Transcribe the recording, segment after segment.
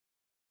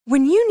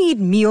When you need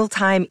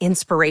mealtime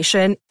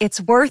inspiration,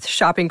 it's worth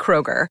shopping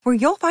Kroger, where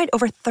you'll find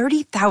over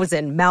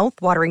 30,000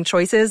 mouth-watering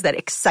choices that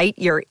excite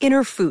your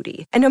inner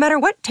foodie. And no matter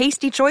what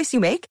tasty choice you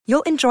make,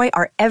 you'll enjoy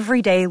our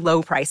everyday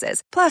low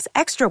prices, plus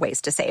extra ways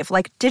to save,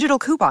 like digital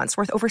coupons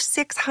worth over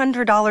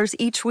 $600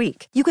 each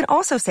week. You can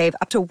also save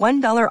up to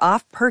 $1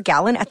 off per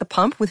gallon at the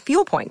pump with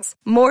fuel points.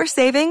 More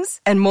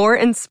savings and more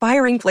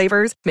inspiring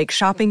flavors make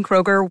shopping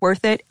Kroger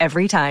worth it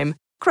every time.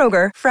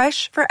 Kroger,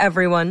 fresh for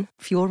everyone.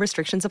 Fuel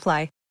restrictions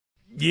apply.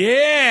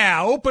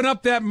 Yeah, open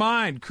up that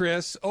mind,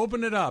 Chris.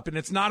 Open it up, and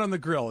it's not on the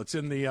grill. It's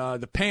in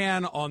the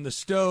pan on the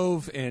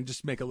stove, and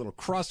just make a little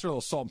crust, a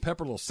little salt and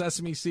pepper, a little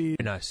sesame seed.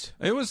 Very nice.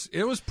 It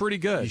was pretty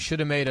good. You should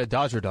have made a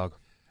Dodger dog.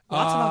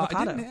 Lots of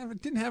avocado. I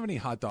didn't have any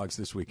hot dogs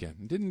this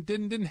weekend.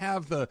 Didn't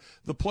have the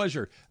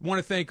pleasure. I want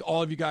to thank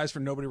all of you guys for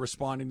nobody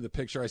responding to the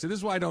picture. I said this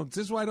is why I don't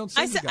send you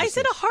guys. I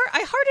said a heart. I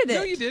hearted it.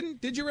 No, you didn't.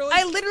 Did you really?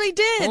 I literally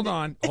did. Hold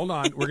on.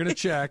 We're gonna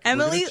check.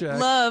 Emily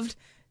loved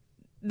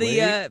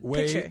the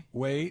picture.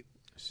 Wait.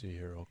 See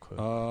here real quick.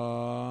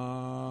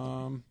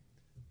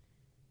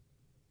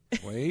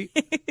 Wait.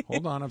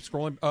 Hold on. I'm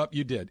scrolling up.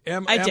 You did. I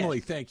did. Emily,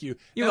 thank you.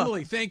 You're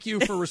Emily, welcome. thank you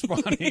for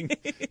responding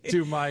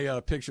to my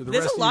picture. The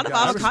There's rest a lot of of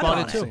you guys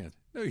avocado responded on too.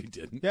 No, you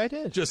didn't. Yeah, I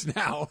did. Just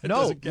now. It No,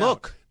 doesn't count.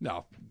 look.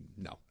 No.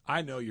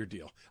 I know your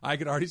deal. I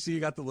could already see you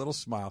got the little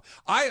smile.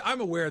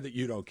 I'm aware that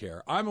you don't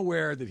care. I'm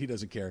aware that he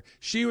doesn't care.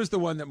 She was the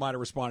one that might have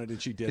responded,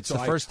 and she did. It's so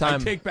the first time.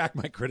 I take back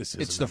my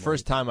criticism. It's the Emily.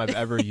 first time I've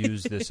ever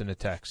used this in a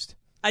text.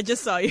 I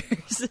just saw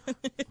yours.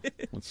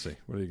 Let's see.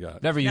 What do you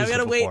got? Never Now used we it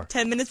gotta before. wait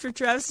 10 minutes for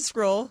Travis to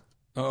scroll.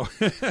 Oh,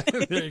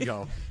 there you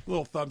go.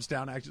 Little thumbs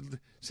down action.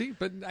 See,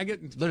 but I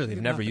get Literally, I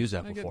get never nothing. used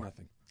that I get before.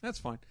 nothing. That's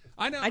fine.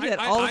 I know. I do that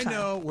all the I time.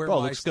 know where Bro, it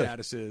my looks good.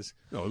 status is.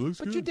 No, it looks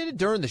But good. you did it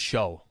during the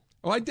show.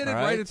 Oh, I did it All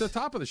right right. at the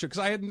top of the show because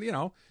I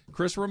hadn't,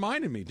 Chris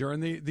reminded me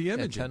during the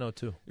image. At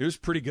 10:02. It was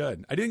pretty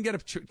good. I didn't get a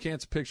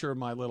chance to picture of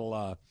my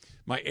little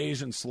my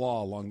Asian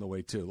slaw along the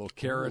way too. Little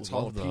carrots, Ooh,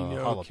 love the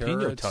jalapeno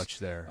jalapeno touch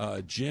there.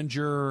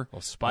 Ginger,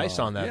 Little spice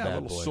on that yeah, bad a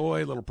little boy.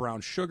 soy, a little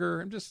brown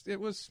sugar.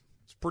 It's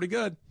pretty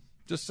good.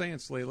 Just saying,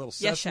 Slee, a little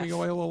Yes, sesame chef.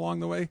 oil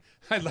along the way.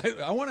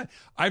 I want to.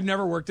 I've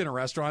never worked in a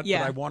restaurant, Yeah.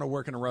 but I want to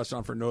work in a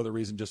restaurant for no other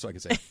reason, just so I can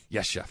say,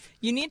 "Yes, chef."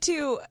 You need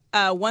to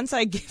once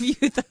I give you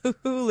the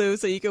Hulu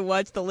so you can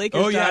watch the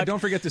Lakers. Oh yeah, doc, don't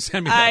forget to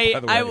send me that. By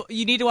the way,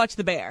 you need to watch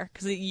The Bear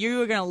because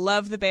you are gonna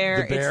love The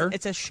Bear. The Bear?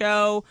 It's a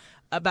show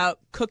about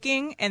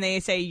cooking, and they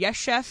say "Yes,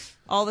 chef"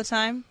 all the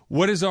time.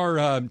 what is our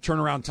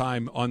turnaround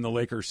time on the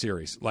Lakers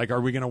series? Like,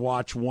 are we going to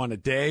watch one a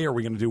day? Are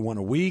we going to do one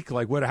a week?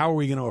 Like, how are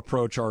we going to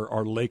approach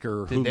our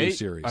Laker Hulu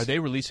series? Are they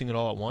releasing it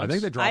all at once? I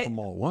think they drop I- them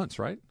all at once,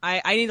 right?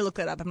 I need to look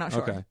that up. I'm not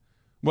sure. Okay.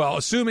 Well,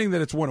 assuming that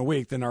it's one a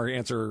week, then our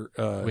answer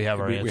We have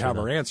our we answer have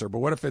now. our answer. But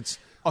what if it's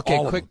Okay,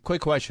 all of them?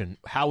 quick question.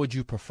 How would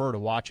you prefer to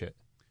watch it?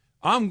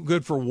 I'm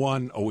good for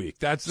one a week.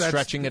 That's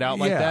Stretching it out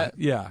like yeah, that?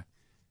 Yeah.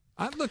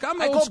 Look,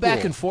 I'm I old go school.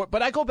 back and forth,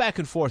 but I go back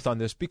and forth on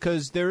this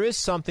because there is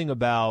something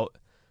about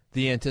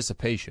the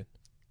anticipation.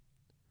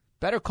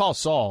 Better Call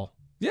Saul.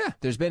 Yeah.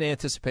 There's been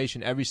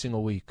anticipation every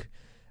single week.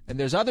 And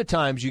there's other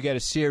times you get a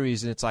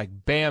series and it's like,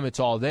 bam, it's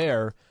all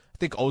there. I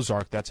think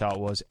Ozark, that's how it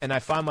was. And I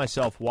find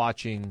myself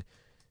watching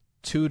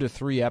 2 to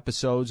 3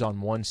 episodes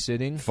on one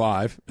sitting.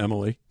 5,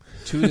 Emily.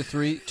 2 to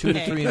 3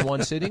 in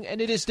one sitting, and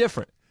it is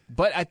different.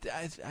 But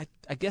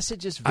I guess it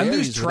just I varies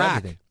lose with track.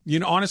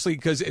 everything. Honestly,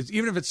 because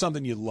even if it's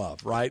something you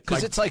love, right?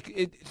 Because it's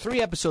like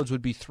 3 episodes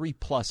would be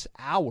 3+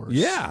 hours.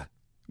 Yeah.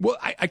 Well,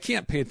 I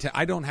can't pay attention.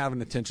 I don't have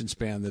an attention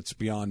span that's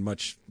beyond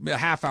much. A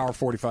half hour,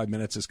 45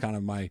 minutes is kind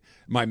of my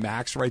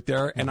max right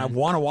there. And I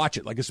want to watch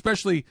it, like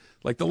especially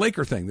like the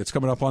Laker thing that's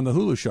coming up on the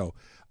Hulu show.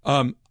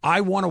 I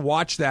want to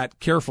watch that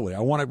carefully. I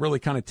want to really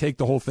kind of take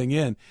the whole thing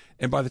in.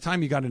 And by the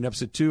time you got in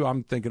episode 2,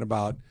 I'm thinking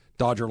about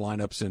Dodger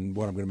lineups and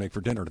what I'm going to make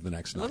for dinner the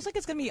next It night. looks like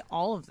it's going to be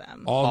all of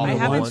them. All of I them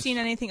at haven't once? seen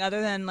anything other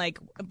than like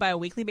by a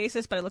weekly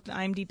basis, but I looked at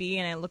IMDb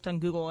and I looked on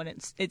Google, and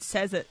it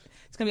says that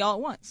it's going to be all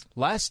at once.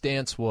 Last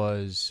Dance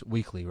was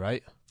weekly,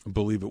 right? I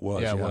believe it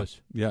was. Yeah, it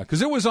was. Yeah,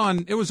 because it was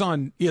on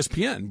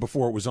ESPN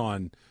before it was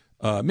on.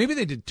 Maybe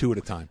they did 2 at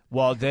a time.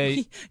 Well,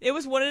 they It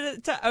was one at a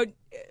time.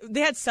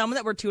 They had some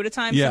that were 2 at a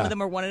time. Yeah. Some of them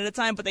were 1 at a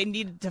time, but they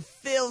needed to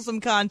fill some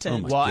content. Oh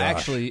my well gosh,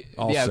 actually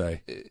I'll yeah,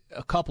 say.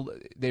 a couple.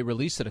 They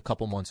released it a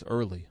couple months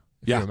early.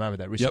 If Yeah. you remember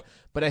that. Recently. Yep.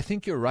 But I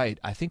think you're right.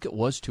 I think it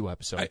was 2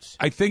 episodes.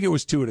 I think it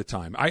was 2 at a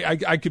time.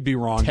 I could be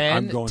wrong. I'm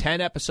 10, going 10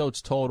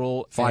 episodes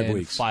total. 5 and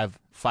weeks.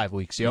 5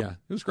 weeks. Yep. Yeah,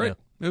 it was great.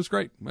 Yeah. It was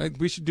great.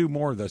 We should do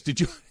more of those. Did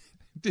you?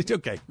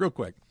 Okay, real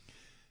quick.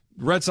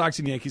 Red Sox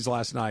and Yankees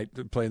last night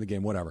playing the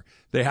game. Whatever.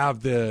 They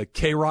have the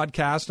K-Rod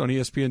cast on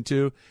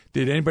ESPN2.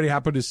 Did anybody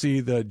happen to see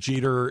the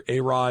Jeter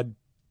A-Rod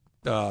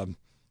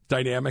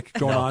dynamic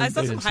going on? I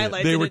saw some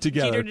highlights. They and were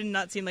together. Jeter did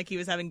not seem like he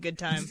was having a good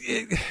time.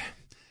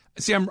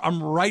 See,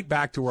 I'm right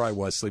back to where I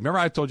was. Remember,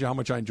 I told you how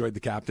much I enjoyed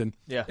the captain.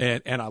 Yeah.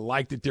 And I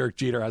like that Derek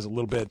Jeter has a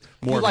little bit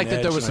more. You of like an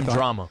that there edge was than some I thought.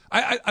 drama.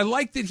 I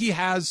like that he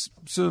has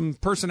some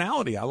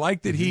personality. I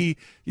like that he,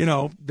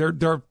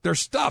 there's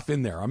stuff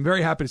in there. I'm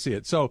very happy to see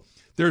it. So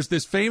there's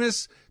this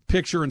famous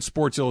picture in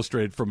Sports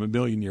Illustrated from a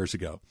million years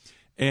ago,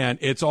 And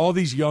it's all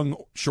these young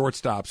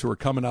shortstops who are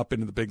coming up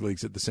into the big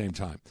leagues at the same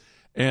time.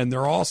 And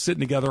they're all sitting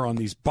together on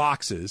these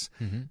boxes.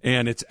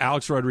 And it's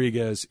Alex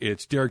Rodriguez,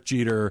 it's Derek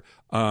Jeter,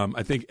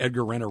 I think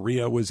Edgar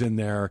Renteria was in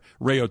there,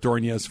 Ray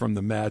Ordonez from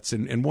the Mets,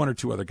 and one or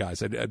two other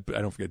guys. I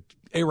don't forget,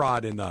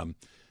 A-Rod and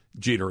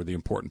Jeter are the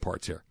important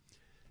parts here.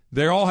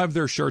 They all have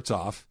their shirts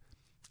off,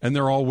 and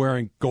they're all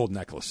wearing gold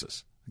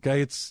necklaces. Okay,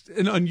 it's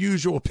an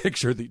unusual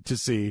picture to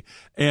see,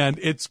 and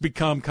it's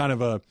become kind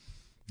of a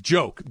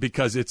joke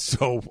because it's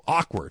so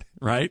awkward,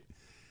 right?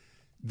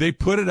 They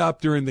put it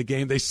up during the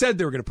game. They said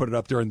they were going to put it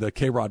up during the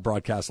K-Rod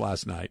broadcast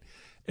last night,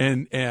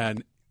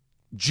 and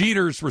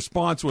Jeter's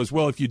response was,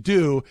 well, if you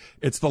do,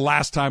 it's the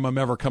last time I'm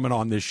ever coming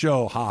on this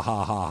show, ha,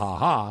 ha, ha, ha,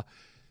 ha.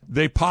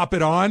 They pop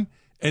it on,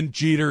 and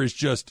Jeter is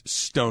just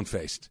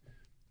stone-faced.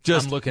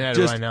 I'm looking at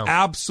it right now.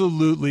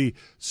 Absolutely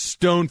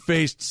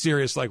stone-faced,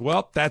 serious, like,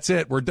 well, that's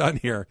it. We're done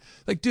here.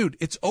 Like, dude,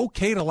 it's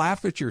okay to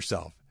laugh at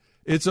yourself.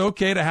 It's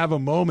okay to have a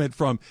moment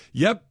from,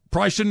 yep,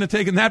 probably shouldn't have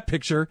taken that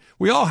picture.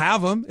 We all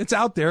have them. It's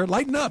out there.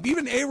 Lighten up.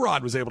 Even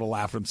A-Rod was able to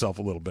laugh at himself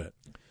a little bit.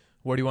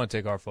 Where do you want to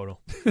take our photo?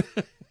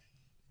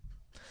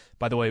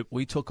 By the way,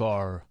 we took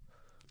our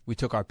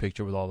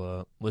picture with all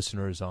the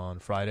listeners on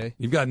Friday.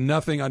 You've got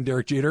nothing on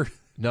Derek Jeter?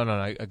 No,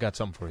 I got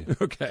something for you.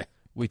 Okay.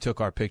 We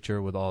took our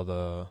picture with all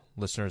the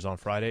listeners on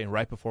Friday, and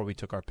right before we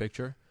took our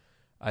picture,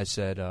 I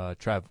said,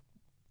 Trav,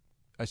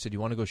 you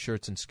want to go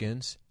shirts and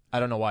skins? I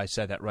don't know why I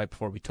said that right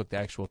before we took the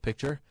actual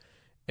picture.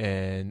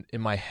 And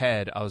in my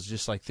head, I was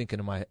just like thinking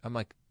I'm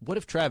like, what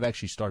if Trav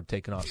actually started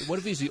taking off? What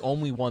if he's the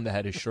only one that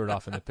had his shirt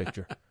off in the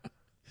picture?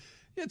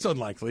 It's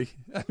unlikely.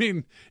 I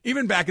mean,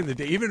 even back in the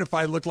day, even if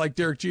I looked like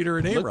Derek Jeter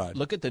and A-Rod.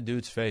 Look at the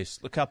dude's face.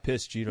 Look how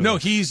pissed Jeter No,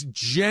 is. he's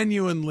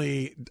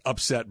genuinely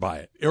upset by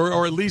it.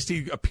 Or at least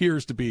he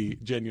appears to be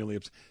genuinely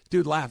upset.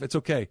 Dude, laugh. It's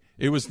okay.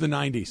 It was the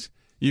 90s.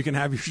 You can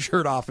have your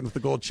shirt off and with the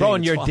gold chain. Bro,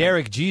 and you're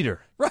Derek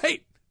Jeter.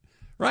 Right.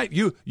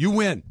 You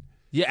win.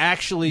 You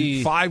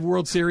actually 5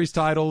 World Series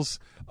titles,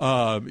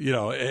 going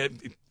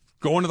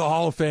to the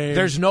Hall of Fame.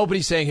 There's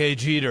nobody saying, hey,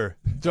 Jeter,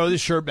 throw this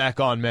shirt back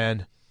on,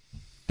 man.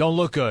 Don't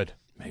look good.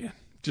 Man,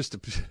 just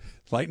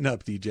lighten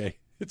up, DJ.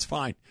 It's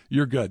fine.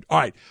 You're good. All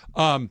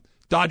right.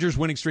 Dodgers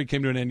winning streak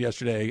came to an end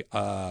yesterday.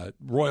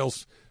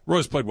 Royals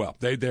played well.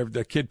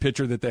 The kid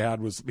pitcher that they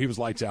had was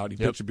lights out. He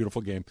pitched a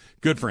beautiful game.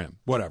 Good for him.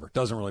 Whatever.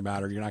 Doesn't really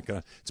matter.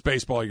 It's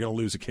baseball. You're going to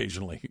lose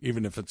occasionally,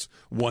 even if it's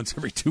once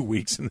every 2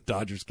 weeks in the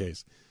Dodgers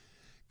case.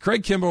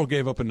 Craig Kimbrell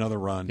gave up another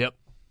run. Yep.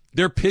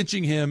 They're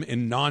pitching him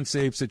in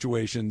non-safe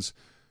situations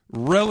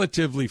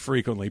relatively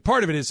frequently.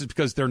 Part of it is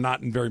because they're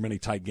not in very many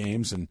tight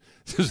games, and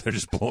they're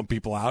just blowing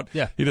people out.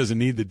 Yeah. He doesn't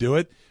need to do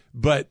it.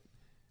 But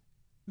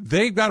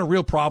they've got a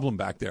real problem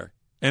back there.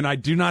 And I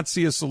do not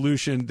see a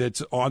solution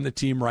that's on the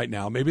team right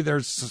now. Maybe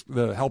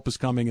the help is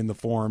coming in the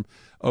form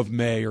of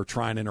May or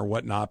Trinan or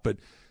whatnot. But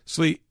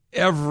Slee,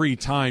 every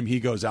time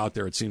he goes out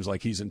there, it seems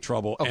like he's in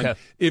trouble. Okay. And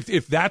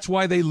if that's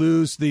why they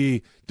lose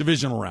the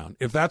divisional round,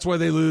 if that's why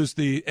they lose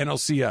the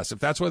NLCS, if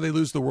that's why they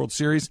lose the World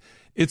Series,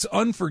 it's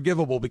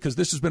unforgivable because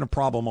this has been a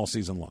problem all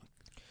season long.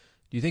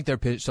 Do you think they're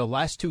pitched? So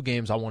last 2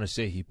 games I want to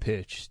say he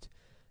pitched,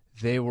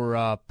 they were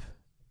up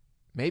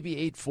maybe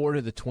 8-4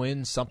 to the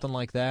Twins, something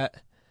like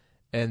that.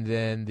 And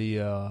then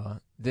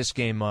this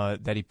game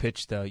that he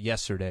pitched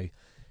yesterday,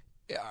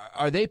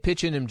 are they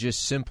pitching him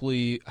just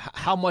simply –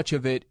 how much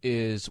of it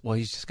is – well,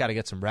 he's just got to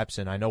get some reps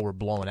in. I know we're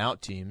blowing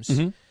out teams.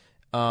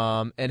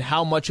 Mm-hmm. And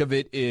how much of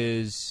it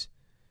is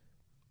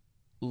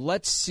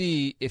let's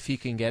see if he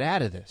can get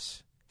out of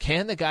this.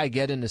 Can the guy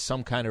get into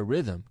some kind of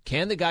rhythm?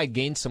 Can the guy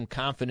gain some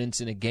confidence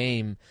in a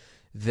game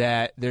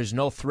that there's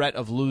no threat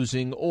of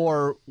losing,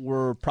 or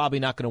we're probably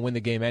not going to win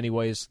the game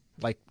anyways,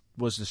 like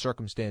was the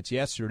circumstance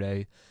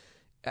yesterday?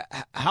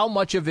 How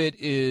much of it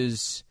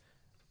is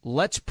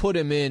let's put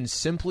him in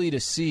simply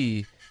to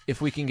see if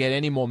we can get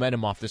any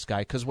momentum off this guy?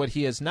 Because what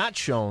he has not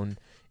shown,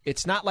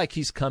 it's not like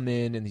he's come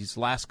in these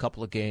last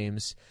couple of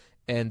games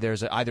and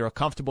there's either a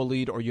comfortable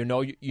lead or you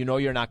know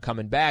you're not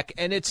coming back,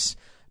 and it's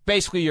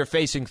basically you're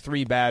facing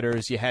 3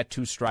 batters, you had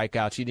 2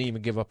 strikeouts, you didn't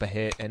even give up a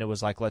hit, and it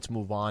was like, let's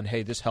move on.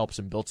 Hey, this helps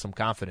him build some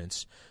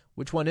confidence.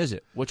 Which one is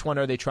it? Which one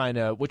are they trying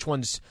to – which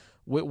one's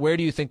 – where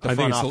do you think the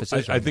front office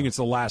is? I think it's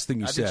the last thing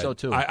you said. I think so,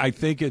 too. I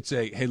think it's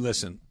hey,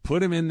 listen,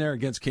 put him in there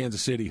against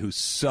Kansas City, who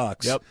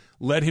sucks. Yep.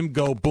 Let him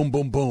go boom,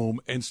 boom, boom,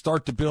 and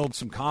start to build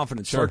some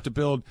confidence, start to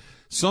build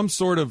some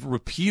sort of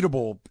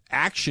repeatable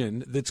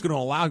action that's going to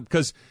allow –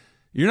 because –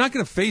 you're not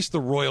going to face the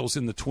Royals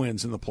and the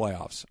Twins in the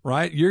playoffs,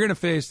 right? You're going to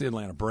face the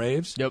Atlanta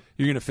Braves. Yep.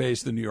 You're going to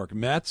face the New York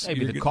Mets.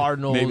 Maybe the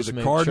Cardinals. Maybe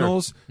the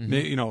Cardinals. Sure.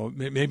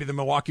 Mm-hmm. Maybe the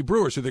Milwaukee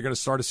Brewers, who they're going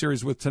to start a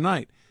series with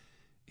tonight.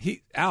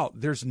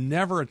 There's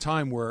never a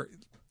time where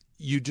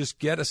you just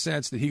get a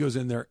sense that he goes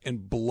in there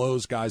and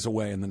blows guys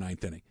away in the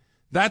 9th inning.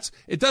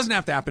 It doesn't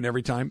have to happen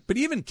every time, but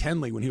even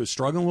Kenley, when he was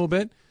struggling a little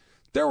bit,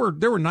 there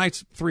were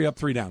nights 3 up,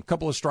 3 down,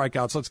 couple of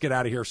strikeouts. Let's get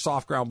out of here.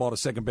 Soft ground ball to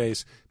second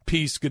base.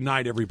 Peace. Good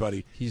night,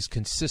 everybody. He's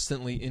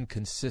consistently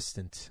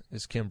inconsistent,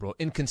 is Kimbrell.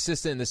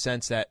 Inconsistent in the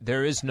sense that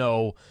there is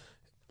no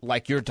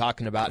like you're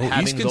talking about.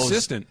 He's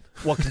consistent.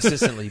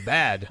 Consistently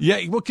bad. Yeah,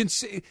 well,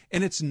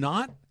 and it's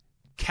not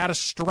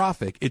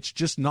catastrophic. It's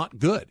just not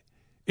good.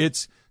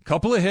 It's a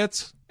couple of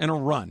hits and a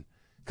run,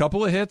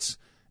 couple of hits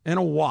and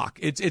a walk.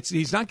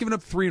 He's not giving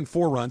up 3 and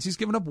 4 runs. He's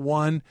giving up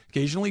 1,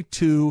 occasionally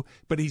 2,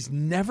 but he's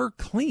never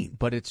clean.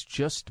 But it's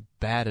just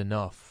bad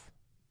enough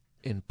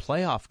in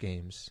playoff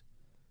games.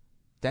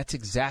 That's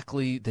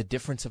exactly the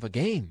difference of a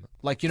game.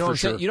 Like, you know what I'm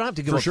saying? You don't have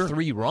to give up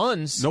 3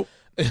 runs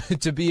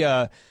to be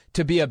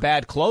a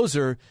bad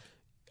closer.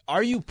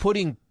 Are you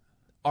putting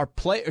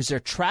is there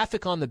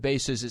traffic on the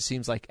bases, it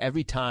seems like,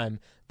 every time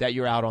that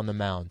you're out on the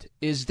mound?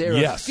 Is there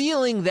a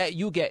feeling that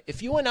you get,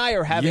 if you and I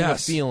are having a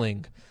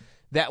feeling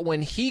that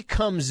when he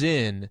comes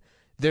in,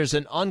 there's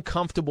an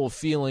uncomfortable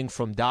feeling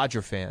from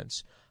Dodger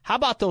fans? How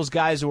about those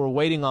guys who are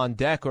waiting on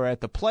deck or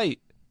at the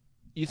plate?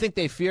 You think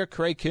they fear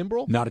Craig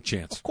Kimbrell? Not a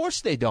chance. Of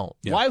course they don't.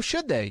 Yeah. Why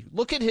should they?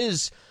 Look at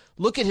his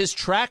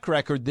track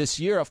record this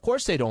year. Of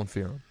course they don't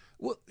fear him.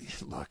 Well,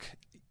 look,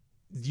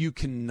 you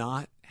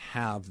cannot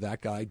have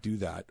that guy do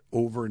that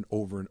over and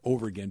over and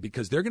over again,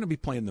 because they're going to be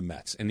playing the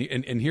Mets. And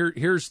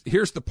here's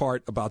the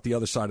part about the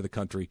other side of the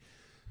country.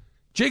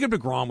 Jacob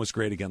deGrom was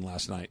great again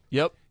last night.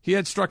 Yep. He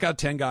had struck out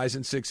 10 guys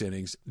in 6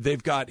 innings.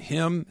 They've got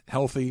him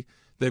healthy.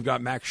 They've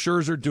got Max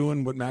Scherzer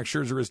doing what Max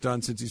Scherzer has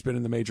done since he's been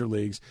in the major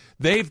leagues.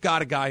 They've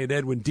got a guy in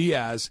Edwin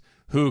Diaz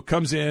who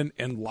comes in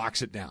and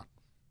locks it down.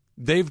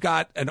 They've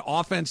got an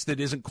offense that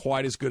isn't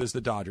quite as good as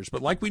the Dodgers.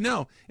 But like we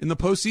know, in the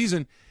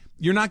postseason,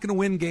 you're not going to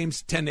win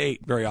games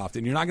 10-8 very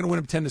often. You're not going to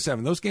win them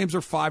 10-7. Those games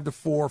are 5-4,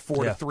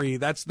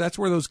 4-3. That's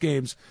where those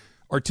games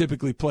are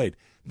typically played.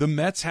 The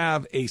Mets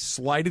have a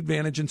slight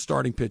advantage in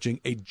starting pitching,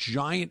 a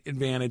giant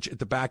advantage at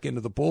the back end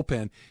of the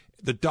bullpen.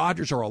 The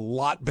Dodgers are a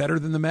lot better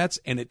than the Mets,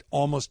 and it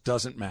almost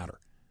doesn't matter.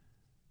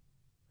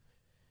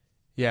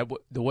 Yeah,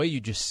 the way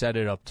you just set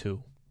it up,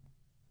 too.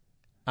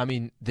 I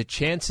mean, the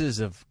chances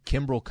of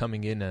Kimbrell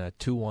coming in a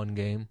 2-1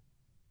 game,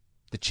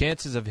 the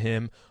chances of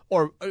him,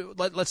 or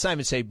let's not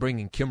even say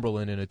bringing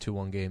Kimbrell in a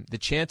 2-1 game, the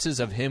chances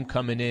of him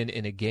coming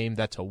in a game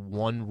that's a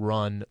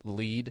 1-run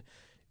lead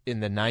in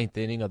the 9th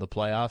inning of the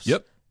playoffs.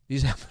 Yep.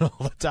 These happen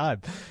all the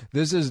time.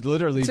 This is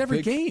literally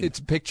every game.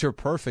 It's picture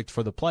perfect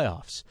for the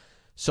playoffs.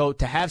 So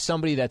to have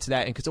somebody that's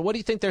that, and so what do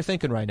you think they're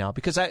thinking right now?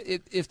 Because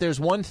if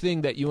there's one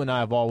thing that you and I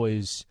have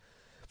always,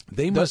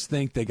 they must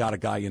think they got a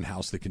guy in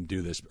house that can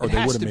do this, or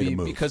they would have made a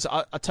move. Because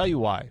I'll tell you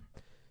why.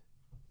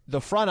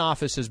 The front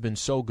office has been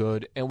so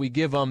good, and we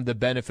give them the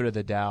benefit of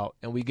the doubt,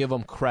 and we give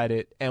them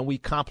credit, and we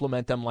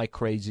compliment them like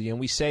crazy, and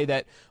we say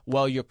that,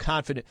 well, you're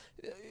confident.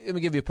 Let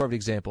me give you a perfect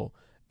example.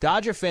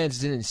 Dodger fans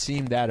didn't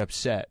seem that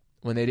upset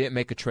when they didn't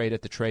make a trade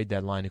at the trade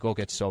deadline to go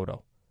get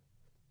Soto.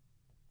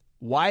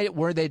 Why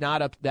were they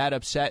not that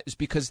upset? Is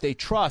because they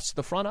trust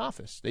the front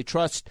office. They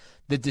trust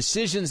the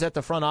decisions that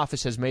the front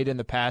office has made in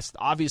the past,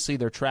 obviously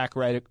their track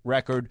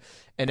record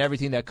and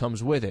everything that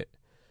comes with it.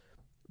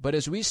 But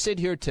as we sit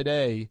here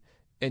today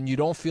and you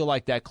don't feel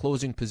like that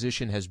closing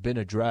position has been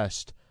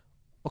addressed,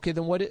 okay,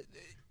 then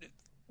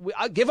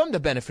I'll give them the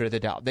benefit of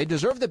the doubt. They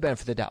deserve the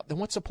benefit of the doubt. Then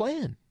what's the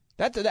plan?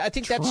 I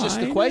think that's just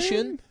the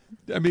question.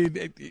 I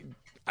mean,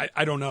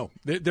 I don't know.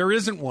 There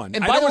isn't one.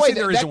 And I by don't the way,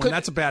 there isn't one.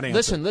 That's a bad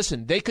answer.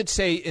 Listen. They could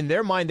say, in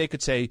their mind,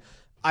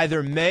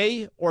 either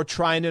May or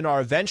Trinan are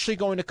eventually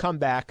going to come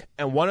back,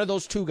 and one of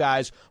those two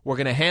guys, we're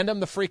going to hand them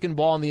the freaking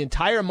ball in the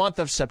entire month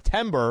of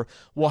September.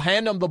 We'll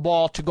hand them the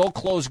ball to go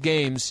close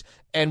games,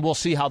 and we'll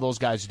see how those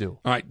guys do.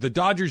 All right. The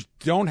Dodgers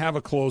don't have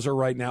a closer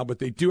right now, but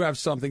they do have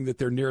something that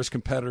their nearest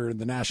competitor in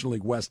the National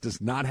League West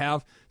does not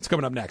have. It's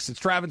coming up next. It's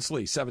Travis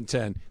Lee,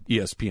 710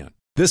 ESPN.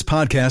 This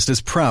podcast is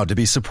proud to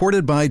be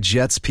supported by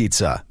Jets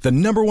Pizza, the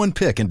 #1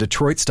 pick in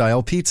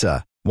Detroit-style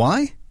pizza.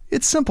 Why?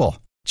 It's simple.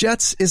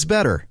 Jets is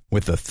better.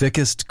 With the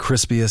thickest,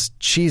 crispiest,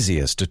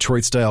 cheesiest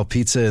Detroit-style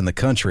pizza in the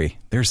country,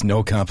 there's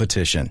no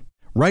competition.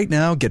 Right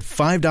now, get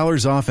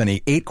 $5 off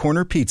any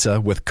 8-corner pizza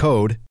with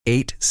code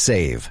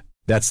 8SAVE.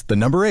 That's the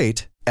number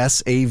 8,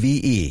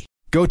 SAVE.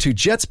 Go to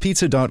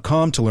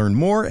jetspizza.com to learn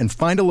more and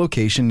find a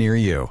location near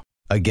you.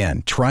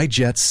 Again, try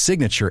Jet's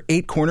signature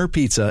 8-corner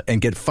pizza and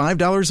get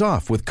 $5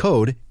 off with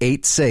code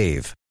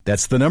 8SAVE.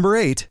 That's the number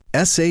 8,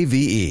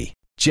 SAVE.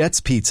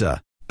 Jet's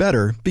Pizza.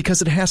 Better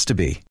because it has to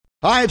be.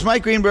 Hi, it's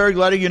Mike Greenberg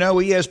letting you know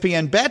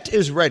ESPN Bet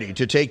is ready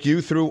to take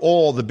you through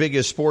all the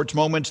biggest sports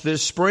moments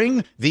this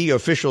spring. The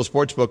official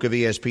sportsbook of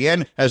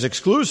ESPN has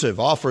exclusive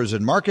offers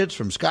and markets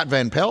from Scott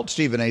Van Pelt,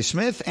 Stephen A.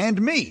 Smith,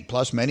 and me,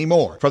 plus many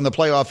more. From the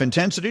playoff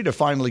intensity to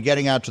finally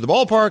getting out to the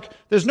ballpark,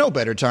 there's no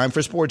better time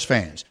for sports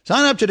fans.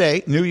 Sign up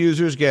today. New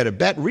users get a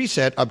bet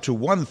reset up to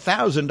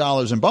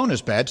 $1,000 in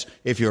bonus bets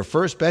if your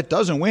first bet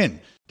doesn't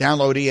win.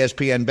 Download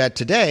ESPN Bet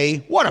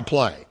today. What a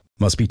play.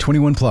 Must be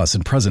 21 plus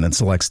and present in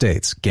select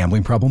states.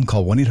 Gambling problem?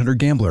 Call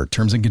 1-800-GAMBLER.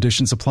 Terms and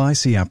conditions apply.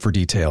 See app for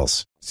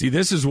details. See,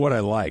 this is what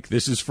I like.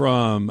 This is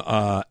from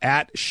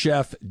at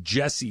Chef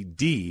Jesse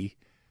D.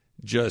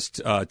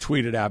 Just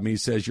tweeted at me. He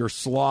says, your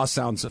slaw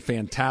sounds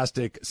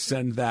fantastic.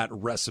 Send that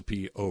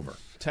recipe over.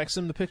 Text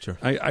him the picture.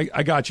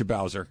 I got you,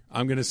 Bowser.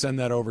 I'm going to send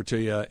that over to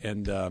you,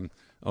 and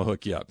I'll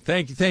hook you up.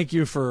 Thank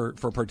you for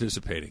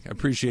participating. I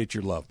appreciate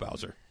your love,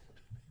 Bowser.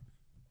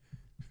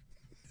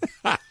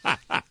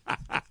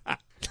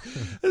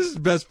 This is the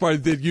best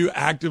part, that you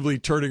actively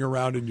turning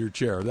around in your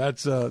chair.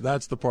 That's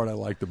the part I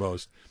like the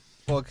most.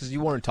 Well, because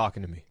you weren't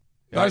talking to me.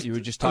 You were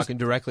just talking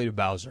directly to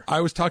Bowser.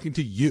 I was talking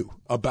to you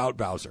about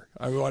Bowser.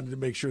 I wanted to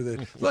make sure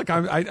that look,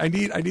 I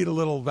need a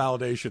little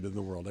validation in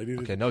the world.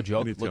 Okay, no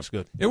joke. Looks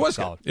good. It was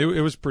solid. Good.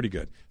 It was pretty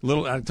good.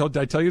 Did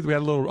I tell you that we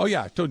had a little? Oh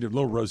yeah, I told you a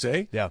little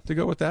rosé. Yeah. To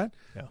go with that.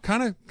 Yeah.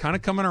 Kind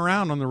of coming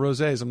around on the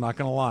rosés. I'm not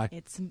going to lie.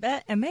 It's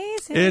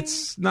amazing.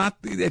 It's not.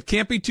 It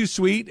can't be too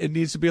sweet. It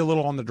needs to be a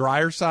little on the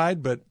drier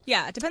side, but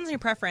yeah, it depends on your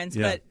preference.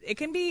 Yeah. But it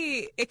can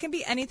be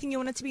anything you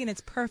want it to be, and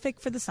it's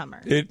perfect for the summer.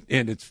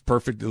 It's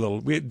perfect.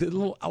 We had a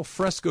little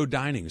alfresco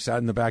dining. We sat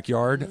in the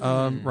backyard,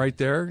 right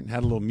there, and had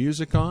a little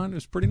music on. It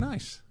was pretty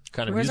nice.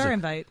 Kind of Where's music. our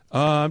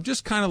invite?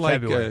 Just kind of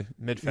like mid-February.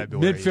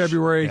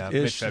 mid-February-ish,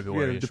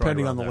 Mid-February,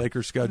 depending right on the there.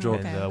 Lakers schedule.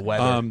 Okay. And the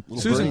weather.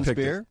 Susan burning picked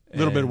spear? it. A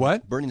little bit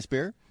what? Burning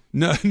spear?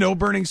 No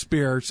burning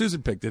spear.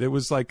 Susan picked it. It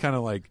was like kind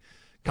of like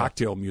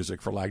cocktail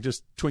music for like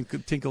just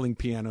tinkling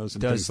pianos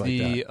and things like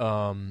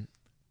that.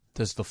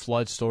 Does the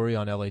flood story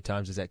on LA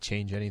Times, does that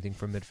change anything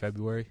from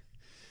mid-February?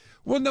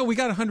 Well, no, we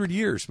got 100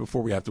 years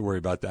before we have to worry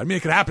about that. I mean,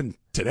 it could happen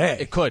today.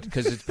 It could,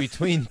 because it's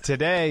between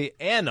today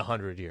and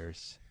 100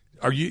 years.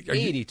 Are you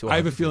 80 to I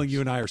have a 100 feeling years. you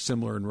and I are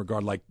similar in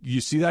regard. Like, you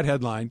see that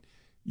headline,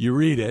 you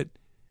read it,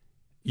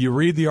 you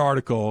read the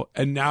article,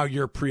 and now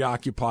you're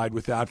preoccupied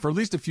with that for at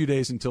least a few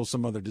days until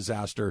some other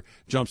disaster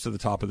jumps to the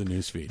top of the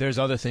newsfeed. There's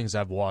other things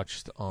I've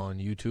watched on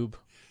YouTube.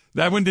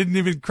 That one didn't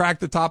even crack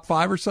the top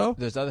 5 or so?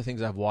 There's other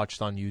things I've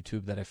watched on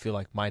YouTube that I feel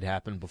like might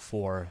happen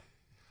before.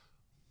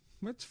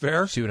 That's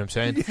fair. See what I'm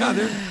saying? Yeah,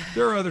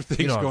 there are other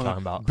things know what I'm going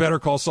talking on. about. Better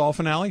Call Saul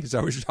finale? Is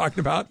that what you're talking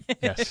about?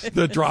 Yes.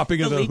 The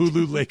dropping of the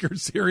Hulu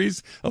Lakers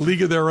series, A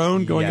League of Their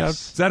Own going Yes. out.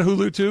 Is that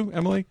Hulu too,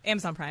 Emily?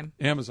 Amazon Prime.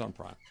 Amazon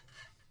Prime.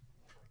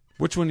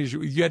 Which one is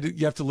you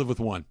have to live with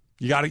one.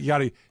 You I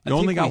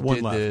only think got we one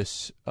did left.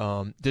 This.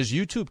 Does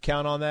YouTube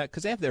count on that?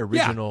 Because they have their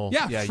original.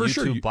 Yeah, for YouTube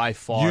sure. by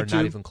far, YouTube.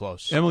 not even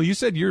close. Emily, you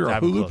said you're a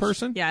Not even Hulu close.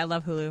 person. Yeah, I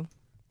love Hulu.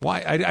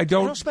 Why? I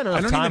don't spend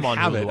enough time even on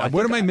have Hulu. it. I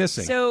What think am I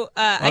missing? So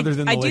Other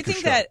than the I do Lakers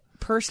think show. that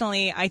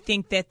personally, I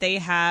think that they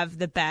have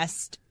the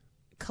best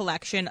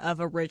collection of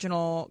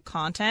original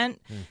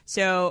content.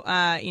 So,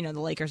 the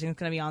Lakers are going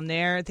to be on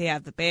there. They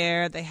have The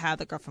Bear. They have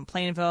The Girl from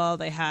Plainville.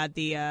 They had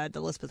the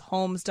Elizabeth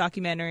Holmes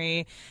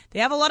documentary. They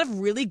have a lot of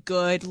really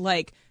good,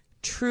 like,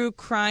 true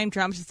crime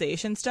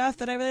dramatization stuff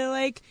that I really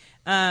like.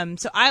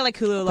 So I like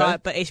Hulu a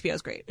lot, but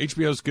HBO's great.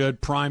 HBO's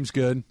good. Prime's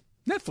good.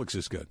 Netflix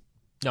is good.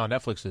 No,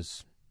 Netflix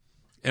is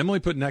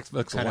Emily put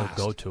Netflix kind of last.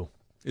 go-to.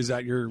 Is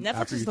that your Netflix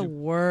after is the YouTube?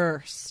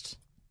 worst.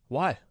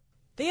 Why?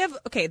 They have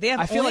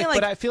I feel only,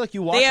 but I feel like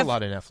you watch they a have-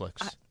 lot of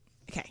Netflix.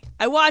 Okay,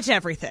 I watch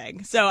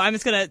everything, so I'm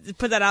just gonna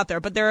put that out there.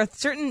 But there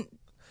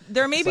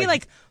are maybe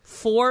like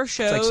 4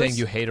 shows. It's like saying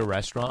you hate a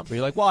restaurant, but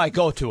you're like, well, I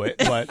go to it,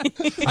 but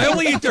I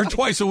only eat there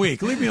twice a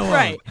week. Leave me alone.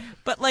 right?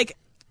 But like,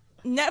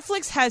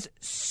 Netflix has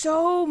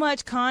so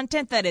much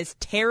content that is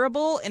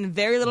terrible and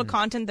very little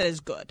content that is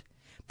good.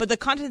 But the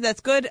content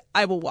that's good,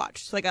 I will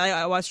watch. So like,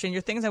 I watch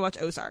Stranger Things, I watch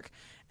Ozark,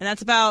 and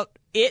that's about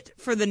it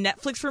for the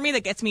Netflix for me.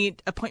 That gets me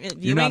appointment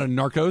viewing. You're not a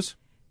Narcos?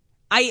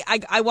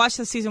 I watched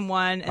the season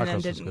 1 and Narcos then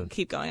is didn't good.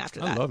 keep going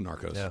after I that. love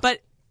Narcos. Yeah.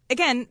 But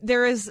again,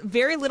 there is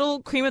very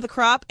little cream of the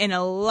crop and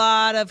a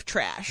lot of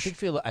trash.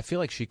 I feel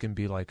like she can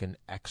be like an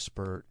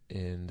expert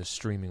in the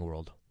streaming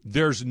world.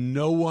 There's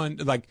no one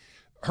like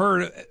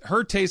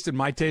her taste and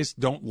my taste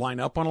don't line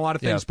up on a lot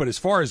of things, Yeah. but as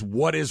far as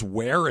what is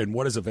where and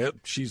what is available,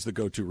 she's the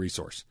go-to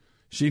resource.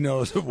 She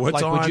knows what's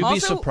Like, on. would you be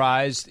Also-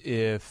 surprised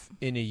if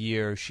in a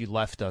year she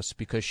left us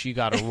because she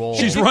got a role?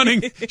 She's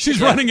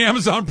running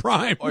Amazon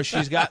Prime. or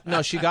she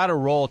got a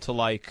role to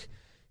like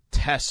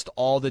test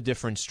all the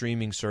different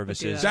streaming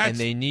services, that. and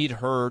they need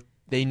her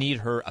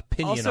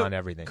opinion Also, on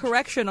everything.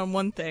 correction on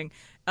one thing.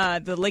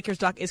 The Lakers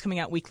doc is coming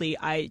out weekly.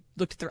 I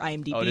looked at their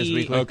IMDb Oh, it is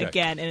weekly? Okay.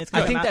 again, and it's I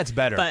gonna think come out, that's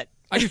better. But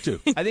I do too.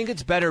 I think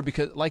it's better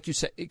because, like you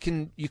said, you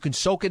can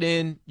soak it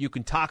in, you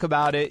can talk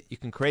about it, you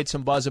can create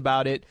some buzz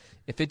about it.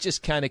 If it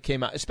just kind of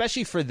came out,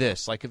 especially for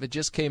this, like if it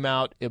just came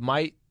out,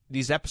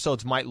 these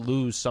episodes might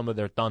lose some of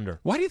their thunder.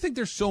 Why do you think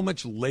there's so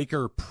much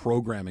Laker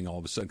programming all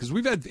of a sudden? Because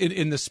we've had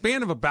in the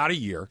span of about a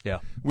year, Yeah.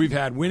 we've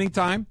had Winning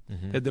Time,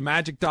 had the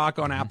Magic Doc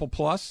on Apple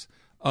Plus,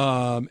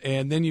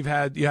 and then you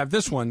have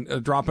this one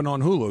dropping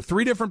on Hulu.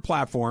 3 different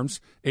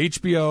platforms: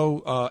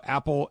 HBO,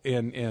 Apple,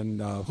 and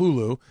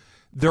Hulu.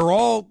 They're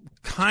all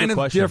kind Good of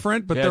question.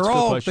 different, but Yeah, it's they're a good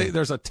all question.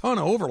 there's a ton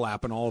of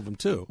overlap in all of them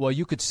too. Well,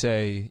 you could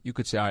say,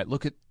 all right,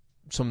 look at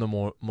some of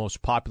the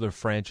most popular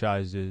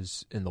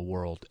franchises in the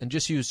world, and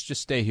just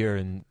stay here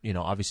and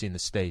obviously in the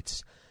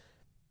States.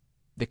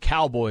 The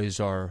Cowboys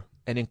are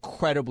an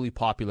incredibly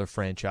popular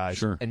franchise,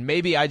 Sure. and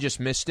maybe I just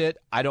missed it.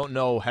 I don't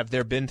know. Have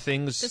there been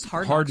things? just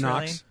hard Hard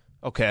knocks. Knocks.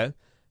 Okay,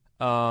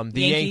 the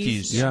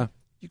Yankees. Yeah.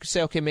 You could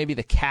say, okay, maybe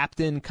the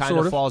captain kind Sort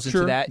of of, falls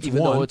sure. into that, It's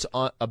even one. though it's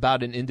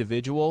about an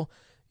individual.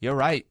 You're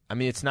right. I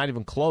mean, it's not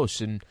even close.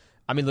 And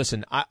I mean,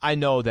 listen, I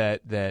know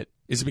that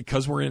Is it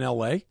because we're in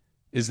LA?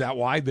 Is that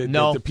why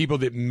No. the people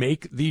that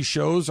make these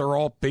shows are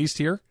all based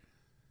here?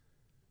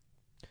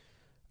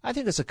 I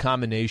think it's a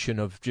combination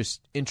of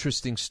just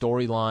interesting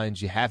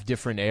storylines. You have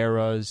different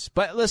eras.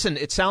 But listen,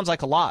 it sounds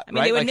like a lot, I mean,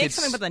 right? they would Like make it's-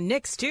 something about the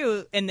Knicks,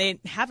 too, and they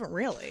haven't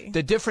really.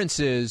 The difference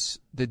is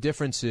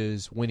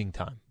winning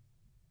time.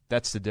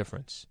 That's the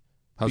difference.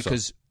 How so?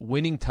 Because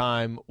winning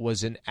time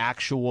was an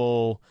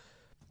actual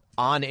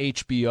on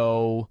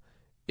HBO.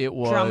 It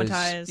was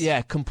Dramatized.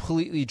 Yeah,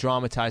 completely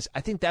dramatized.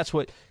 I think that's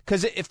what,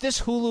 because if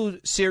this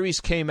Hulu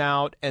series came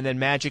out and then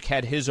Magic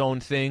had his own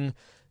thing,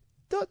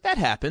 that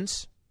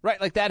happens, right?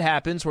 Like that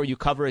happens where you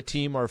cover a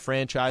team or a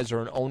franchise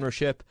or an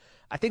ownership.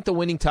 I think the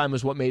winning time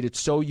was what made it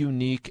so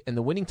unique, and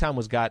the winning time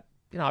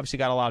obviously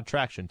got a lot of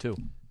traction too.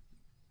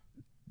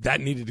 That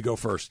needed to go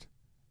first.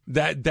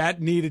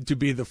 That needed to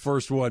be the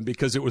first one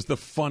because it was the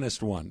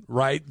funnest one,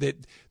 right?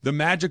 That the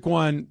Magic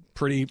one,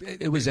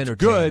 it was good.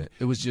 entertainment.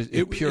 It was just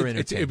pure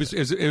entertainment.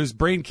 It was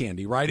brain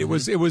candy, right?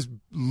 Mm-hmm. It was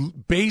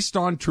based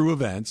on true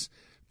events,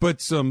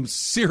 but some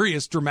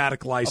serious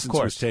dramatic license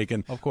was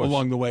taken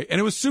along the way, and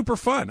it was super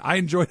fun. I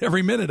enjoyed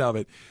every minute of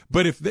it.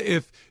 But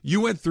if you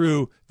went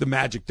through the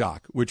Magic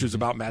doc, which is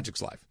about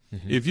Magic's life,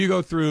 if you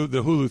go through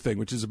the Hulu thing,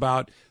 which is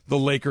about the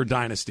Laker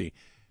dynasty,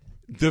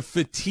 the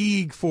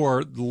fatigue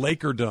for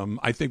Lakerdom,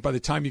 I think by the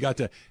time you got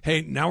to,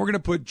 hey, now we're going to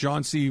put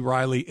John C.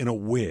 Reilly in a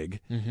wig,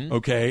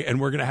 okay, and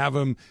we're going to have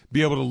him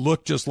be able to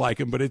look just like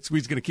him, but he's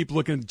going to keep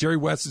looking. Jerry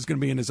West is going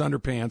to be in his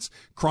underpants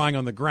crying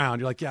on the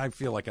ground. You're like, yeah, I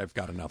feel like I've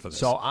got enough of this.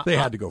 So they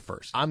had to go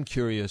first. I'm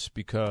curious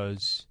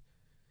because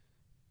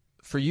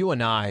for you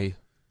and I,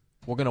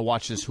 we're going to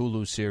watch this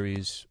Hulu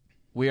series.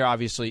 We are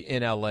obviously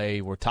in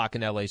L.A. We're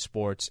talking L.A.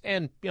 sports,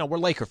 and we're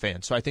Laker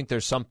fans, so I think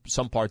there's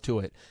some part to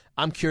it.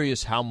 I'm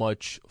curious how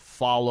much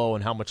follow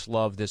and how much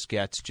love this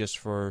gets just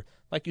for,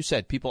 like you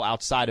said, people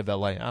outside of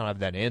L.A. I don't have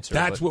that answer.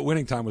 That's what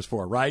winning time was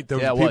for, right?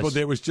 There Yeah, were it people was.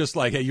 that was just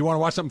like, hey, you want to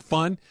watch something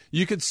fun?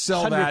 You could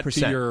sell that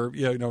 100%.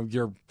 to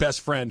your best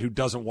friend who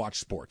doesn't watch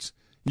sports.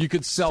 You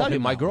could sell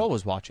him. My that girl one.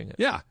 was watching it.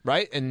 Yeah.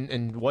 Right?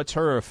 And what's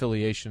her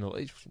affiliation?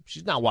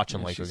 She's not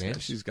watching Laker She's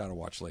games. She's got to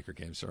watch Laker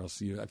games, or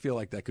else I feel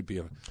like that could be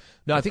a.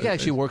 No, I think it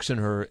actually works in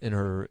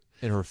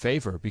her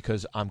favor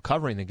because I'm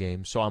covering the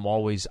game, so I'm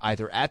always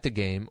either at the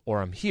game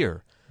or I'm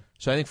here.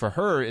 So I think for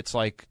her, it's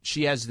like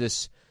she has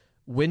this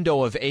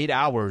window of 8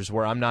 hours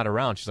where I'm not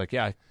around. She's like,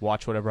 yeah, I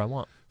watch whatever I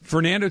want.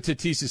 Fernando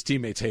Tatis's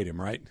teammates hate him,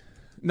 right?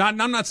 I'm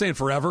not saying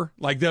forever.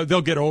 Like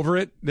they'll get over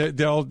it.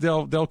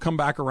 They'll come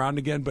back around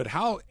again. But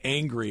how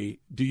angry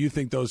do you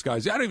think those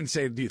guys? I don't even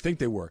say. Do you think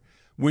they were?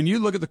 When you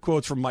look at the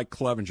quotes from Mike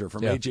Clevenger,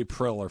 from AJ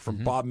Priller,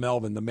 from Bob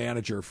Melvin, the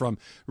manager, from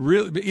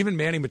even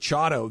Manny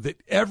Machado,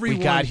 that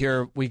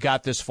everyone we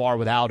got this far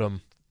without him.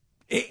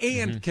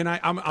 And can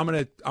I'm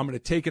gonna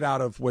take it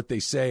out of what they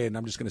say, and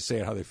I'm just gonna say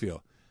it how they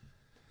feel.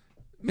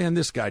 Man,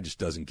 this guy just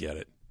doesn't get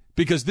it.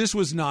 Because this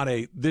was not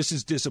this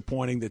is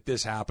disappointing that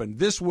this happened.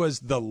 This was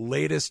the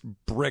latest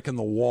brick in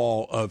the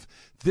wall of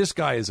this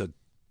guy is a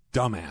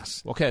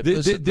dumbass. Okay,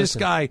 this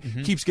guy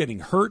keeps getting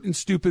hurt in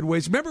stupid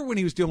ways. Remember when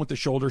he was dealing with the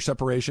shoulder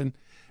separation?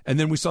 And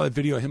then we saw that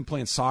video of him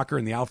playing soccer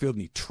in the outfield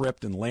and he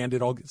tripped and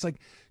landed all. It's like,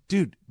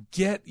 dude,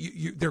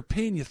 they're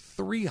paying you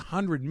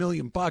 $300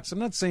 million. I'm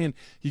not saying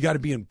you got to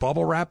be in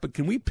bubble wrap, but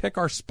can we pick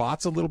our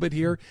spots a little bit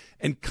here?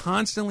 And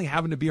constantly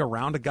having to be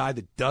around a guy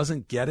that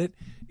doesn't get it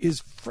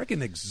is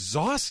freaking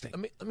exhausting.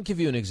 Let me give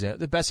you an example.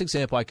 The best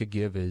example I could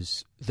give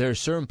is there are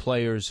certain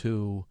players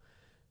who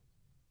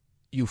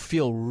you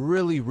feel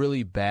really,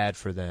 really bad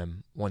for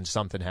them when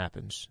something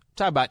happens.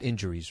 Talk about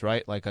injuries,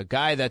 right? Like a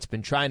guy that's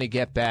been trying to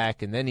get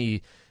back and then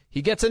he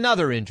gets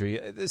another injury.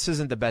 This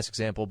isn't the best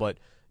example, but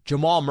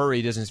Jamal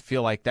Murray doesn't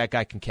feel like that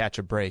guy can catch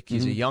a break.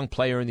 He's a young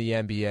player in the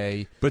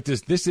NBA. But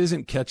this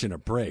isn't catching a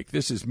break.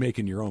 This is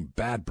making your own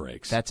bad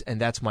breaks.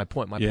 That's my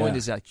point. My point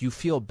is that you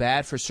feel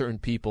bad for certain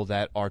people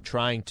that are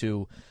trying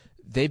to.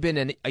 They've been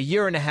in a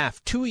year and a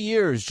half, 2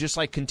 years, just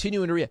like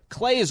continuing to react.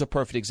 Clay is a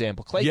perfect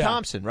example. Clay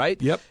Thompson, right?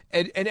 Yep.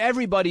 And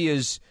everybody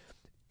is.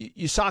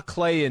 You saw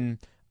Clay in,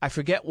 I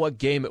forget what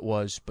game it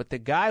was, but the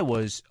guy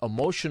was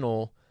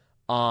emotional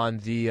on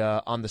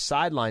the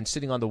sideline,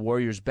 sitting on the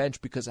Warriors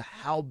bench because of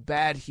how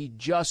bad he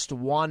just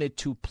wanted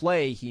to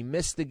play. He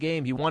missed the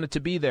game. He wanted to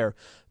be there.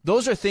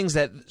 Those are things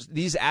that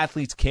these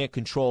athletes can't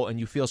control, and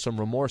you feel some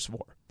remorse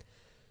for.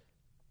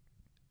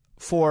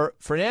 For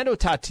Fernando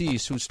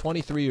Tatis, who's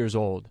 23 years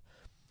old,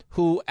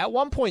 who at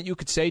one point you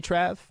could say,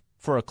 Trav,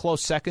 for a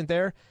close second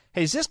there,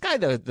 hey, is this guy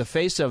the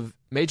face of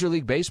Major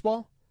League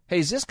Baseball? Hey,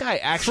 is this guy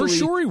actually? For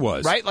sure he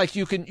was. Right? Like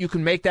you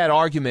can make that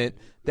argument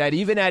that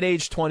even at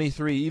age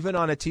 23, even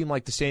on a team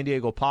like the San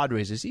Diego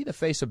Padres, is he the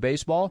face of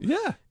baseball?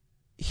 Yeah.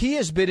 He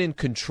has been in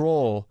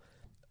control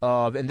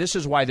of, and this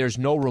is why there's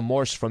no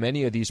remorse from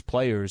any of these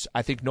players.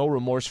 I think no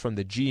remorse from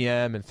the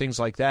GM and things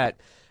like that.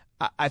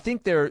 I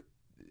think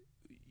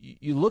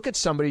you look at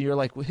somebody and you're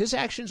like, well, his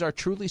actions are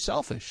truly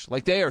selfish.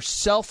 Like they are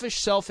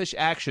selfish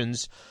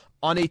actions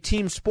on a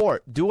team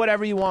sport. Do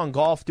whatever you want in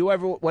golf, do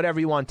whatever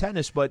you want in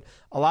tennis, but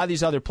a lot of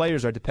these other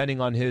players are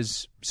depending on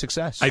his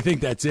success. I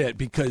think that's it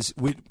because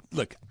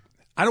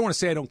I don't want to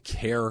say I don't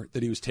care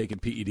that he was taking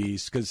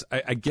PEDs, because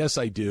I guess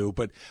I do,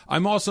 but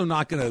I'm also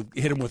not going to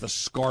hit him with a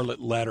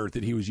scarlet letter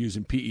that he was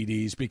using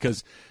PEDs,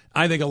 because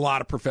I think a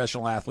lot of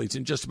professional athletes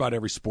in just about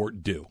every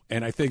sport do.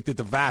 And I think that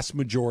the vast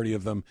majority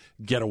of them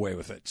get away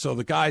with it. So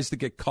the guys that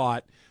get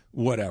caught,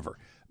 whatever.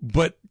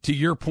 But to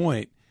your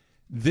point,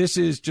 this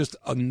is just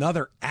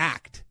another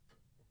act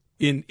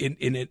in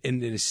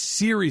a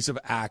series of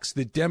acts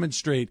that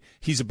demonstrate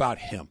he's about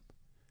him.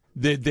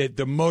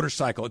 The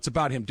motorcycle, it's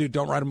about him. Dude,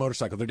 don't ride a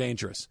motorcycle. They're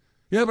dangerous.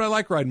 Yeah, but I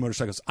like riding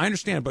motorcycles. I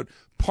understand, but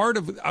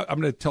I'm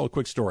going to tell a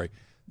quick story.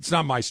 It's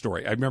not my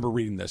story. I remember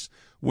reading this.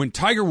 When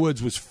Tiger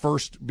Woods was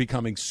first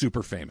becoming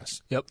super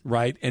famous,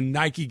 right, and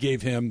Nike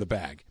gave him the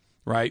bag,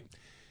 right,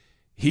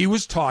 he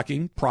was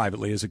talking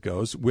privately, as it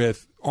goes,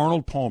 with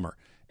Arnold Palmer.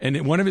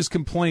 And one of his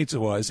complaints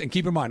was, and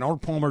keep in mind,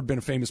 Arnold Palmer had been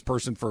a famous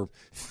person for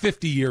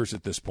 50 years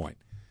at this point.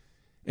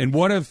 And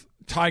one of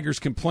Tiger's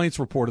complaints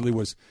reportedly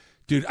was,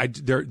 dude,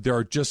 there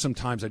are just some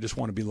times I just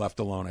want to be left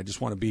alone. I just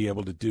want to be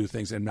able to do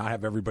things and not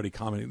have everybody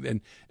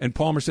commenting. And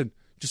Palmer said,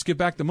 just give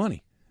back the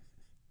money.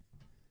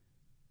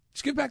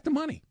 Just give back the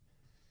money.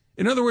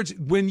 In other words,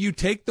 when you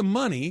take the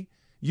money,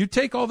 you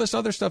take all this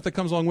other stuff that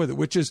comes along with it,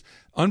 which is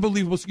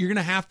unbelievable. You're going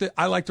to have to,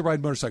 I like to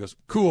ride motorcycles.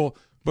 Cool.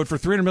 But for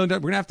 $300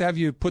 million, we're going to have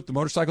you put the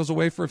motorcycles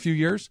away for a few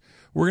years.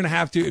 We're going to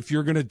have to, if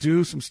you're going to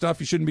do some stuff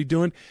you shouldn't be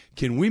doing,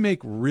 can we make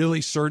really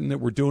certain that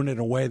we're doing it in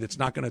a way that's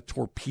not going to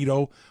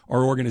torpedo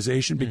our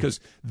organization? Because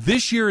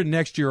this year and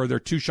next year are there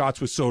 2 shots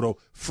with Soto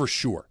for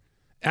sure.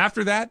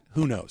 After that,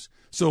 who knows?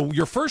 So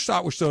your first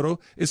shot with Soto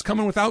is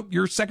coming without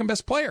your second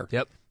best player.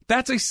 Yep.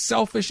 That's a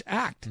selfish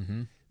act.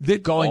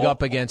 That going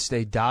up against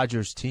a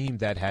Dodgers team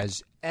that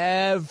has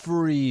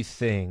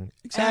everything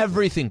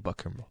but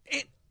Kimbrel.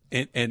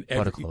 And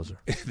what a closer.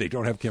 They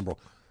don't have Kimbrel.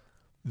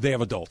 They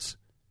have adults.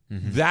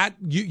 That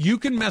you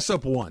can mess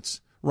up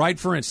once, right?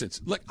 For instance,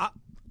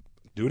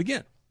 do it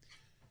again.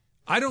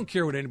 I don't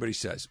care what anybody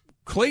says.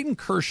 Clayton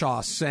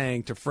Kershaw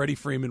saying to Freddie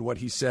Freeman what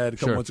he said a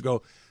couple months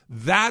ago,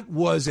 that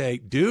was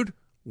dude,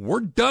 we're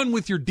done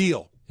with your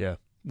deal. Yeah.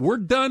 We're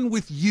done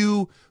with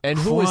you. And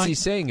who was he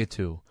saying it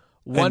to?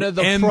 One of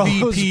the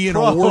MVP and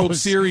a World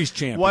Series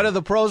champion. One of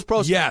the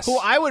pros. Yes. Who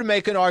I would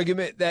make an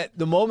argument that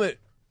the moment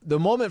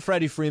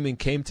Freddie Freeman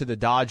came to the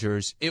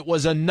Dodgers, it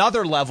was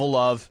another level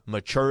of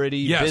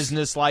maturity,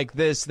 business like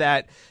this,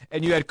 that,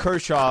 and you had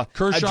Kershaw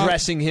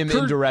addressing him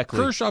indirectly.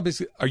 Kershaw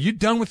basically, are you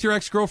done with your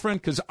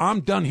ex-girlfriend? Because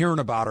I'm done hearing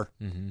about her.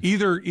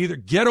 Either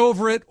get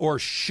over it or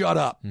shut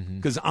up,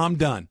 because I'm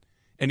done.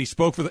 And he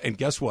spoke and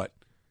guess what?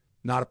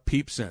 Not a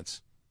peep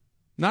since.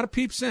 Not a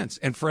peep since.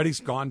 And Freddie's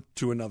gone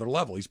to another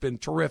level. He's been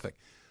terrific.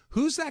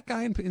 Who's that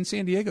guy in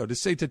San Diego to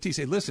say to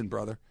Tatis, listen,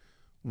 brother,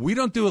 we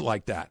don't do it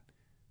like that.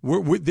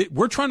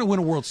 We're trying to win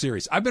a World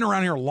Series. I've been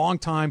around here a long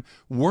time.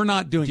 We're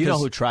not doing. Do you know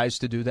who tries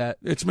to do that?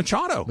 It's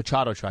Machado.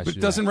 Machado tries to do that.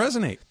 But it doesn't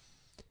resonate.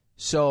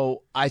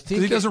 So I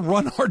think he doesn't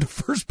run hard to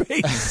first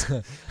base.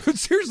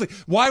 Seriously,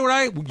 why would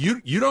I?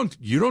 You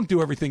don't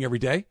do everything every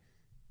day.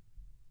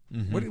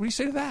 What do you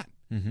say to that?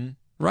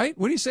 Right?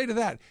 What do you say to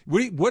that?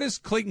 What is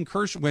Clayton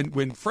Kershaw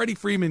when Freddie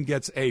Freeman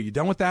gets? Hey, you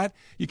done with that?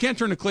 You can't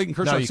turn to Clayton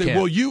Kershaw and say, can't.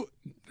 "Well, you."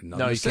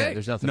 No, you can't.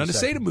 There's nothing to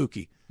say to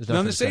Mookie.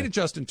 Nothing to say to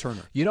Justin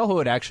Turner. You know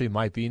who it actually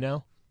might be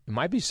now? It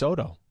might be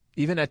Soto,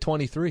 even at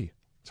 23.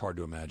 It's hard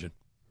to imagine.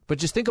 But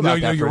just think about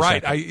that. No, you're for a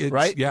right. second,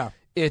 right? Yeah.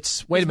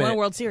 Wait a minute. Won a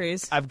World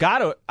Series. I've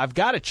got a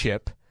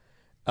chip.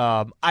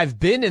 I've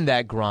been in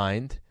that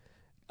grind.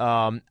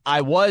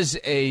 I was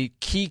a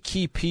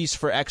key piece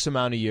for X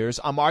amount of years.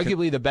 I'm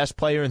arguably the best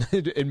player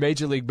in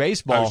Major League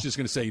Baseball. I was just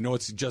going to say,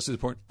 it's just as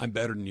important. I'm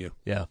better than you.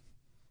 Yeah.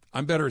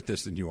 I'm better at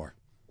this than you are.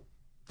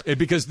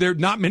 Because there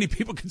not many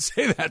people can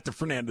say that to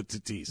Fernando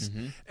Tatis.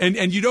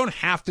 And you don't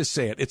have to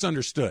say it. It's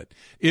understood.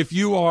 If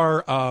you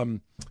are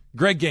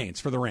Greg Gaines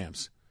for the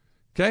Rams,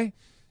 okay?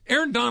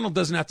 Aaron Donald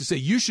doesn't have to say,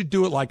 you should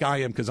do it like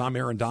I am because I'm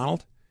Aaron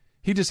Donald.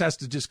 He just has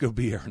to go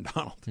be Aaron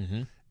Donald.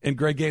 And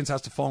Greg Gaines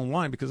has to fall in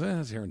line because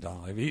it's Aaron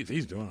Donald. If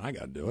he's doing it, I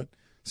got to do it.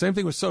 Same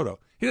thing with Soto.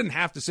 He doesn't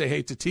have to say,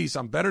 hey, Tatis,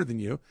 I'm better than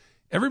you.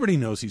 Everybody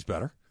knows he's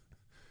better.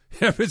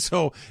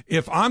 So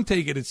if I'm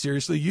taking it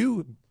seriously,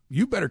 you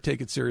better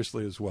take it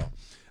seriously as well.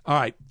 All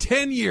right,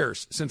 10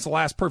 years since the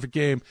last perfect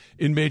game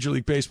in Major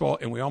League Baseball,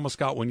 and we almost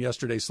got one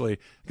yesterday, Slee.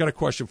 Got a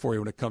question for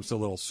you when it comes to a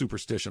little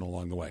superstition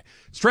along the way.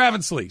 It's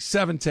Travis Lee,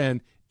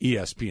 710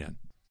 ESPN.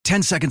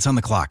 10 seconds on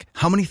the clock.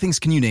 How many things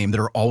can you name that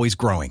are always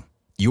growing?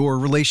 Your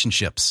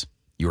relationships,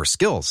 your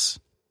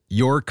skills,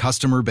 your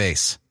customer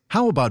base.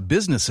 How about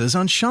businesses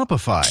on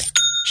Shopify?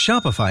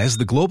 Shopify is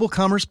the global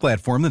commerce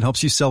platform that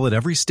helps you sell at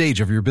every stage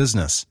of your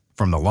business.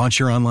 From the launch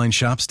your online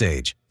shop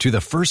stage, to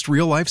the first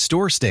real-life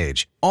store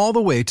stage, all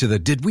the way to the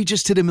did we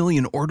just hit 1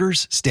 million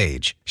orders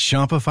stage,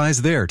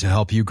 Shopify's there to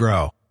help you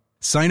grow.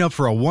 Sign up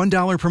for a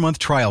 $1 per month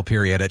trial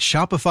period at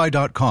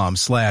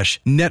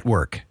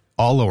shopify.com/network,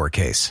 all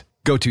lowercase.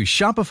 Go to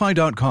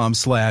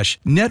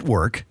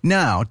shopify.com/network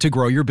now to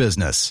grow your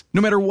business,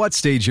 no matter what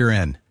stage you're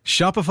in.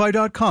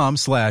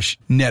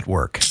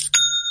 Shopify.com/network.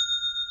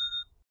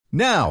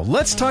 Now,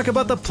 let's talk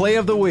about the play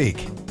of the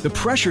week. The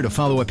pressure to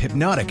follow up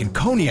Hypnotic and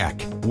Cognac,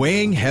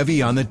 weighing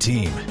heavy on the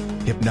team.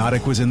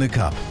 Hypnotic was in the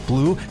cup,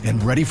 blue,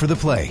 and ready for the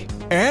play.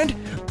 And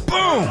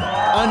boom!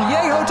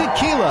 Añejo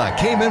Tequila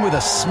came in with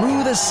a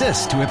smooth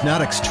assist to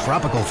Hypnotic's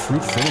tropical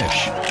fruit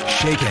finish.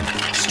 Shaken,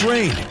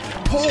 strained,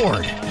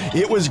 poured.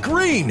 It was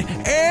green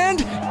and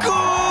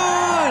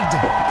good!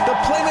 The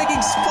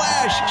playmaking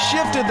splash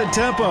shifted the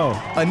tempo.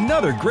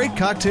 Another great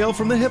cocktail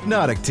from the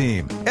Hypnotic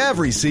team.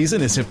 Every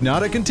season is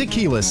Hypnotic and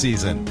Tequila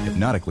season.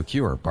 Hypnotic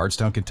Liqueur,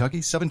 Bardstown, Kentucky,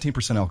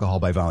 17% alcohol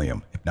by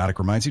volume. Hypnotic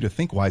reminds you to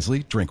think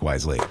wisely, drink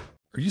wisely.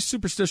 Are you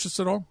superstitious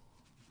at all?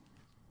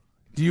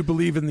 Do you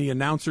believe in the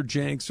announcer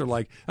jinx, or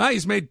like,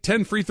 he's made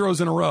 10 free throws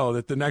in a row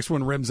that the next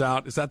one rims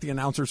out? Is that the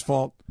announcer's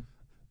fault?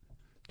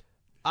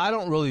 I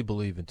don't really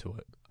believe into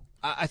it.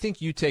 I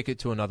think you take it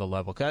to another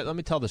level. Okay? Let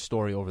me tell the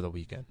story over the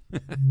weekend.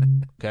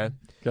 Okay?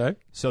 Okay.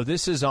 So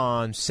this is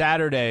on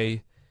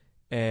Saturday,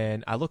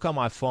 and I look on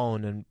my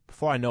phone, and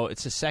before I know it,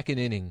 it's the second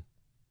inning.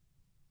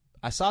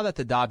 I saw that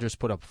the Dodgers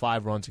put up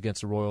 5 runs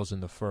against the Royals in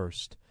the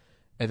first.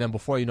 And then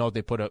before you know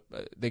it,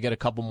 they get a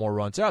couple more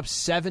runs. They're up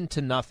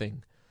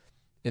 7-0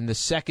 in the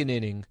second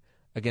inning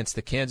against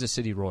the Kansas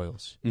City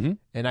Royals. Mm-hmm.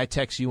 And I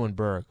text you and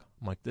Berg.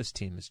 I'm like, this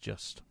team is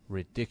just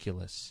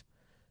ridiculous.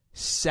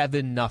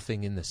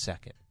 7-0 in the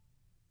second.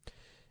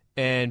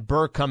 And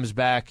Berg comes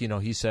back,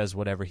 he says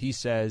whatever he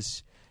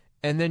says.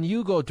 And then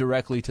you go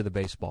directly to the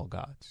baseball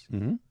gods.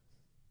 Mm-hmm.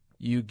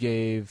 You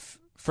gave,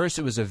 first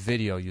it was a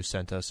video you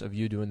sent us of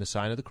you doing the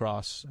sign of the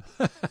cross.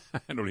 I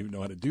don't even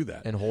know how to do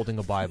that. And holding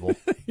a Bible.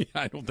 Yeah,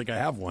 I don't think I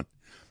have one.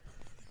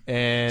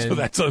 And so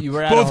that's you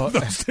were at both of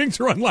those things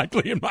are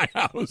unlikely in my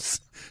house.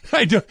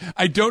 I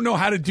don't know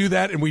how to do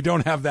that, and we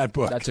don't have that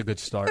book. That's a good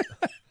start.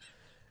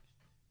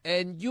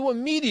 And you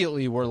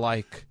immediately were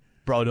like,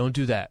 bro, don't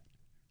do that.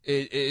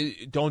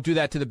 Don't do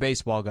that to the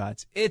baseball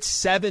gods. It's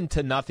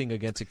 7-0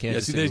 against the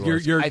Kansas City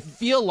Royals. I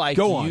feel like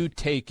you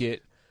take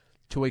it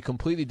to a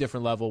completely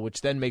different level,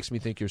 which then makes me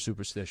think you're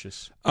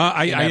superstitious.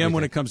 I am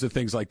when it comes to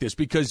things like this,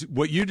 because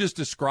what you just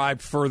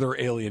described further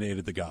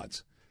alienated the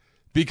gods.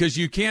 Because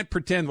you can't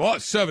pretend, well,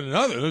 it's 7-0,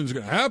 nothing's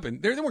going to happen.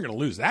 They weren't going to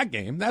lose that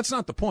game. That's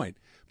not the point.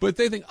 But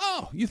they think,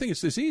 oh, you think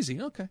it's this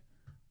easy? Okay.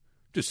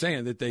 Just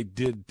saying that they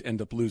did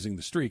end up losing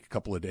the streak a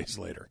couple of days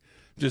later.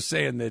 Just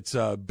saying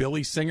that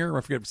Billy Singer,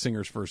 I forget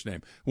Singer's first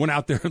name, went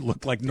out there and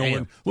looked like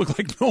Nolan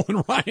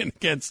Ryan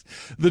against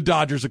the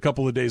Dodgers a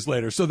couple of days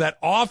later. So that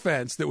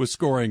offense that was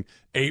scoring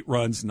 8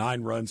 runs,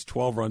 9 runs,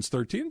 12 runs,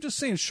 13, I'm just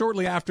saying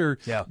shortly after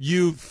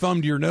you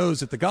thumbed your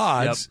nose at the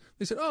gods,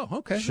 they said, oh,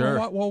 okay,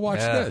 sure. we'll watch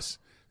this.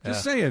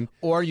 Just saying.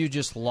 Or you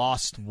just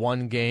lost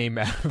one game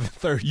out of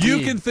 13. You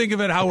can think of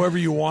it however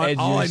you want. And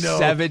all I know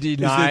 79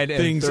 is that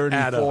and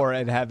 34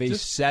 and have a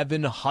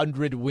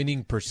 700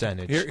 winning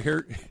percentage.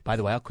 Here. By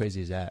the way, how crazy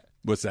is that?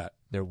 What's that?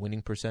 Their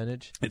winning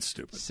percenage? It's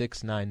stupid.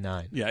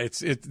 699. Yeah,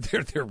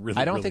 they're really.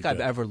 I don't really think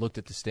good. I've ever looked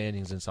at the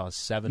standings and saw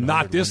 700.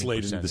 Not this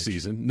late percentage. into the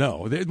season.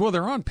 No,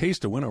 they're on pace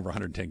to win over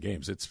 110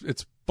 games. It's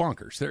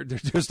bonkers. They're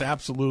just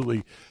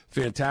absolutely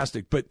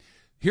fantastic. But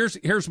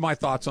here's my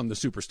thoughts on the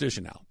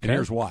superstition now, and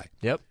here's why.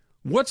 Yep.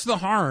 What's the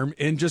harm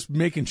in just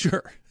making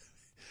sure?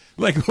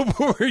 Like,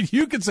 where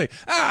you can say,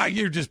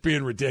 you're just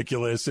being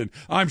ridiculous, and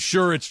I'm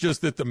sure it's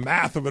just that the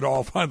math of it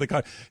all finally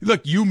got.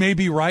 Look, you may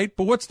be right,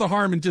 but what's the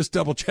harm in just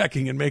double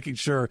checking and making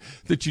sure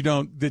that you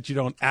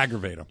don't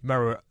aggravate them?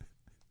 Remember,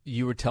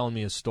 you were telling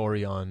me a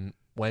story on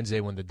Wednesday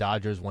when the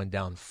Dodgers went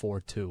down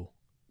 4-2,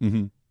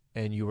 and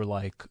you were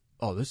like,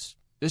 "Oh, this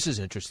is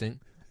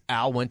interesting."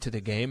 Al went to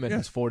the game and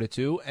it's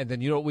 4-2, and then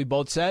you know what we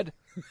both said?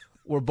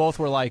 We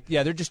were like,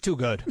 yeah, they're just too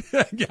good.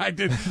 Yeah, I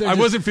did. I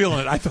wasn't feeling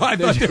it. I thought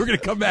they were going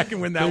to come back and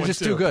win that one. They're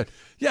just too good.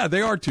 Yeah, they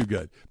are too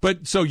good.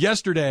 But so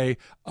yesterday,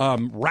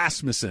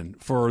 Rasmussen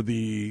for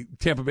the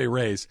Tampa Bay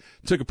Rays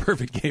took a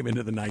perfect game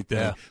into the ninth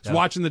inning. I was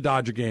watching the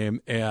Dodger game,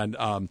 and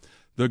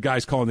the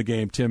guys calling the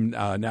game, Tim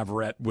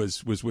Navarrete,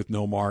 was with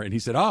Nomar, and he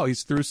said, "Oh,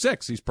 he's through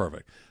 6. He's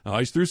perfect. Oh,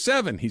 he's through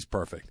 7. He's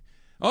perfect.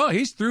 Oh,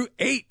 he's through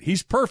 8.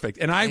 He's perfect."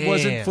 And I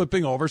wasn't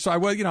flipping over, so I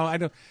was,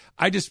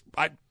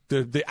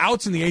 The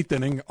outs in the 8th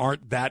inning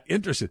aren't that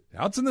interesting.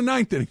 Outs in the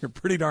 9th inning are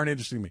pretty darn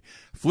interesting to me.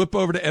 Flip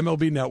over to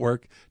MLB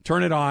Network,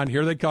 turn it on.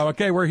 Here they come.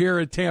 Okay, we're here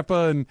at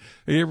Tampa, and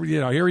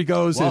here he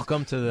goes.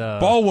 Welcome to the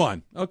ball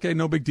 1. Okay,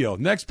 no big deal.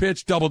 Next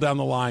pitch, double down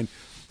the line.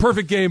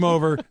 Perfect game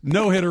over.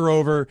 No hitter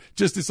over.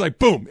 Just it's like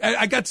boom.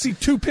 I got to see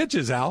 2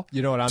 pitches, Al.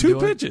 You know what I'm doing?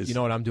 2 pitches. You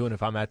know what I'm doing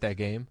if I'm at that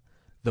game?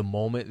 The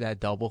moment that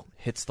double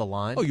hits the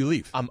line, you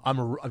leave. I'm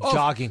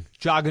jogging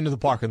to the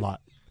parking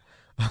lot.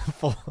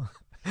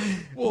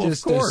 Well,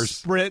 just of course.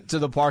 Sprint to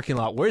the parking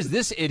lot. Where's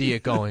this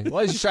idiot going?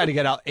 Well, he's just trying to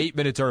get out 8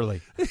 minutes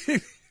early.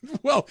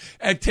 Well,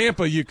 at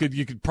Tampa, you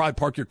could probably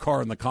park your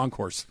car in the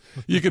concourse.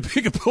 You could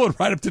pull it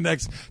right up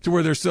to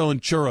where they're selling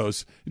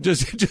churros.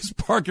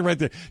 Park it right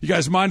there. You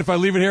guys mind if I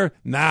leave it here?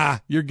 Nah,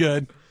 you're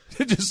good.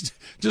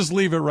 just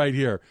leave it right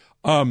here.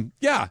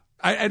 Yeah.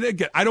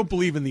 I don't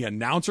believe in the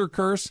announcer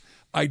curse.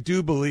 I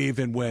do believe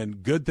in when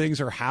good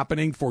things are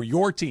happening for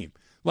your team.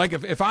 Like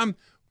if I'm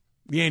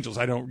The Angels,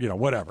 I don't,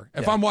 whatever.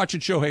 If I'm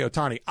watching Shohei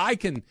Ohtani, I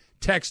can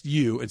text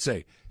you and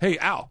say, hey,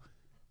 Al,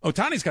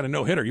 Ohtani's got a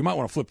no-hitter. You might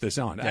want to flip this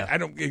on. Yeah. I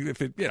don't,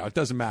 if it, it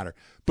doesn't matter.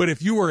 But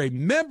if you were a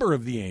member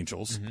of the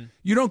Angels,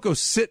 you don't go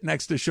sit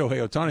next to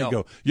Shohei Ohtani and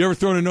go, you ever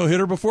thrown a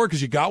no-hitter before?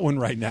 Because you got one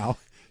right now.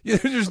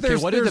 What do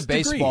the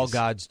baseball degrees.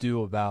 gods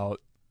do about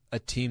a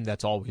team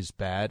that's always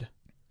bad?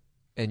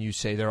 And you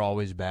say they're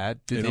always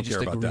bad. Do They they don't just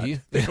care about agree?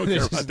 that. They don't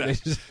care about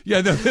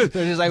that.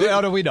 They're just like, how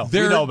do we know? We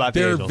know about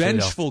the They're Angels. We know.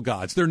 vengeful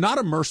gods. They're not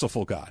a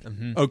merciful god.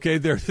 Okay,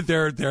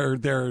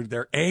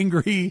 they're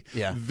angry,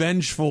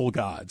 vengeful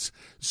gods.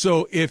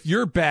 So if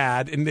you're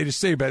bad and they just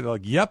say bad, they're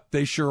like, yep,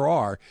 they sure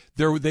are.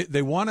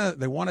 They want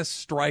to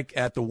strike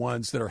at the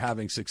ones that are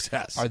having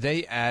success. Are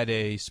they at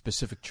a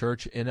specific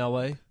church in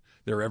L.A.?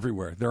 They're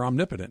everywhere. They're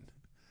omnipotent.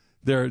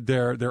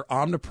 They're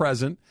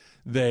omnipresent.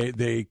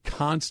 They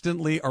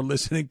constantly are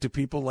listening to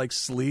people like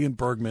Slee and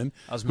Bergman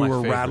who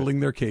are rattling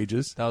their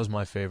cages. That was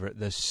my favorite.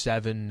 The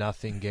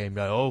 7-0 game.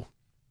 Oh,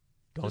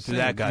 don't do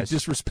that, guys. You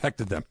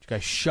disrespected them. You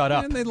guys, shut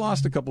up. And they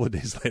lost a couple of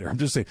days later. I'm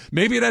just saying.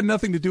 Maybe it had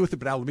nothing to do with it,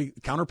 but Al, let me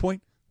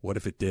counterpoint. What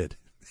if it did?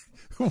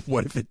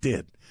 What if it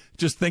did?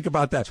 Just think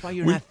about that. That's why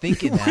you're not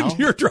thinking now. When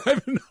you're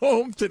driving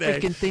home today.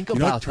 Freaking think you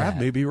about Trav that.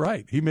 may be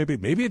right.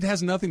 Maybe it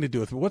has nothing to do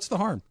with it. What's the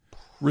harm?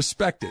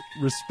 Respect it.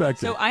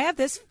 So I have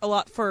this a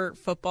lot for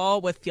football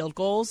with field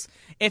goals.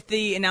 If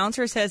the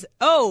announcer says,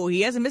 oh,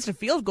 he hasn't missed a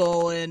field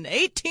goal in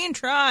 18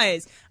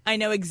 tries, I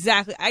know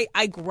exactly.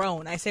 I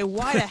groan. I say,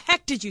 why the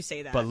heck did you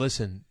say that? But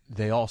listen,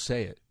 they all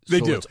say it. They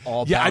so do. It's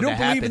all Yeah, bound I don't to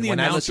believe happen. in the When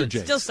announcer, It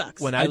still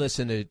sucks. When I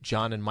listen to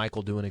John and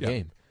Michael doing a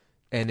game,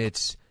 and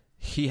it's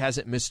he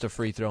hasn't missed a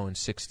free throw in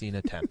 16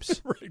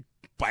 attempts. Right.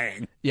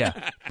 Bang.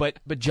 Yeah, but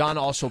John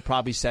also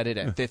probably said it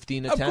at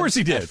 15 attempts. Of course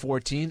he did. At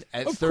 14,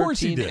 at Of 13, course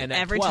he did. and at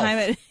Every 12. time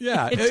it.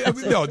 Yeah, it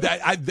no,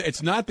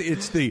 it's not.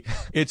 It's the.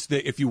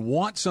 If you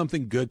want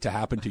something good to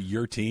happen to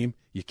your team,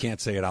 you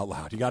can't say it out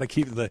loud. You got to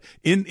keep the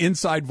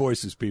inside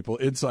voices, people.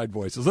 Inside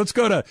voices. Let's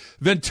go to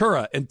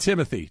Ventura and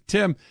Timothy.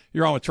 Tim,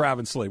 you're on with Trav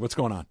and Slee. What's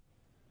going on?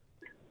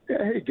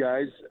 Hey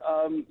guys,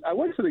 I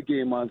went to the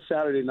game on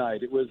Saturday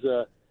night. It was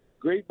a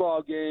great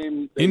ball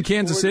game. They In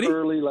Kansas scored City?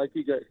 early, like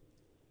you guys.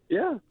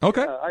 Yeah.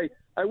 Okay.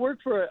 I work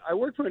for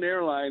an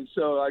airline,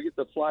 so I get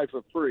to fly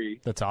for free.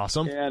 That's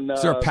awesome. And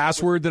Is there a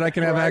password that I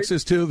can have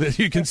access to that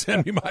you can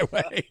send me my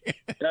way?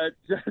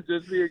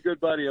 Just be a good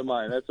buddy of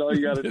mine. That's all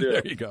you got to do.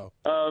 There you go.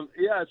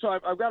 So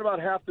I've got about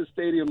half the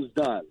stadiums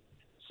done.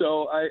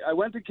 So I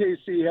went to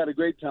KC, had a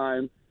great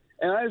time,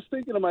 and I was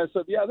thinking to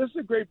myself, yeah, this is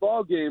a great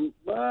ball game,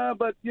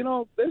 but,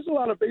 there's a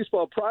lot of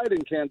baseball pride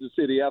in Kansas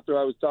City after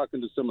I was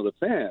talking to some of the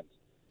fans.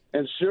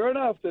 And sure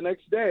enough, the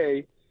next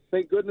day,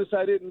 thank goodness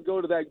I didn't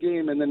go to that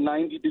game in the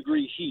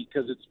 90-degree heat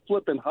because it's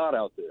flipping hot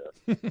out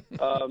there. It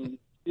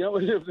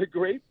was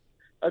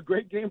a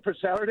great game for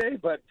Saturday,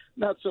 but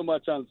not so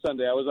much on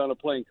Sunday. I was on a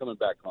plane coming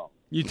back home.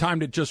 You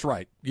timed it just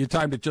right. It's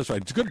a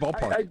good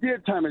ballpark. I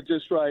did time it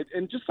just right.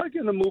 And just like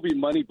in the movie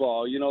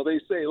Moneyball, they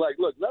say, like,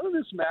 look, none of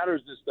this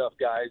matters, this stuff,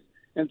 guys,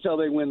 until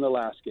they win the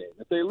last game.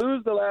 If they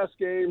lose the last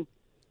game,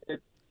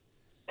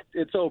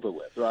 it's over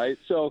with, right?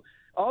 So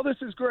all this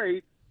is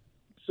great.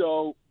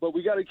 But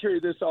we got to carry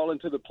this all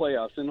into the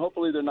playoffs, and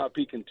hopefully they're not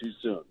peaking too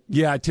soon.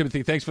 Yeah,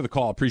 Timothy, thanks for the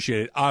call.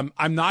 Appreciate it.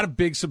 I'm not a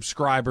big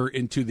subscriber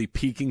into the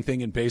peaking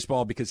thing in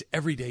baseball because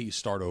every day you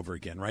start over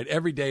again, right?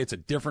 Every day it's a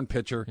different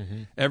pitcher.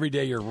 Mm-hmm. Every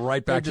day you're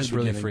right back They're to just the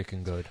really beginning.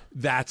 freaking good.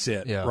 That's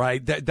it, yeah.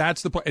 Right?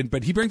 That's the point.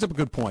 But he brings up a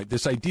good point.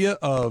 This idea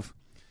of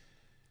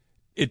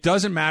it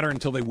doesn't matter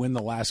until they win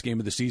the last game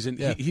of the season.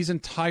 Yeah. He's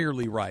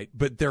entirely right.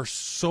 But they're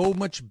so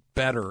much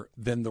better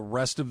than the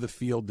rest of the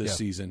field this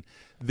season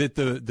that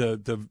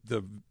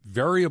the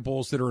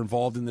variables that are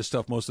involved in this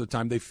stuff most of the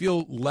time, they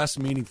feel less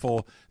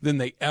meaningful than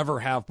they ever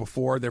have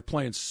before. They're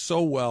playing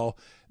so well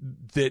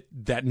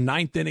that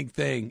ninth inning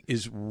thing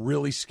is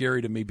really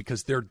scary to me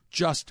because they're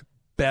just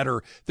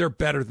better. They're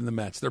better than the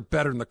Mets. They're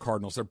better than the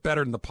Cardinals. They're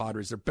better than the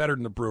Padres. They're better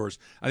than the Brewers.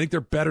 I think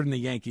they're better than the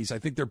Yankees. I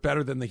think they're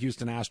better than the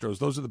Houston Astros.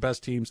 Those are the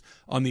best teams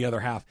on the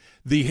other half.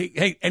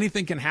 Hey,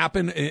 anything can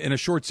happen in a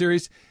short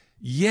series.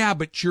 Yeah,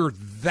 but you're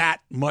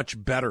that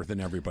much better than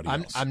everybody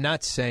else. I'm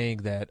not saying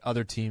that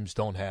other teams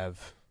don't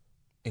have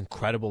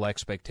incredible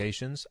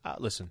expectations.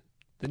 Listen,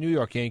 the New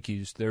York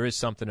Yankees, there is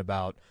something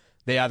about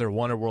they either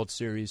won a World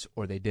Series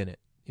or they didn't.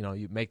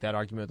 You make that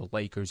argument with the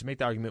Lakers. You make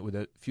that argument with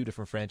a few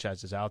different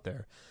franchises out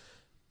there.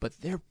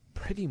 But they're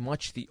pretty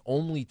much the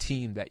only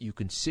team that you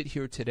can sit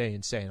here today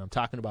and say, and I'm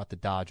talking about the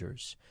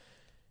Dodgers,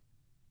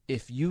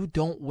 if you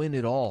don't win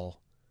it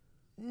all,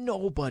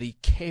 nobody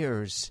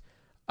cares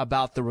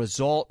about the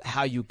result,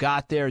 how you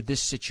got there,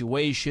 this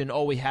situation,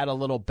 we had a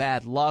little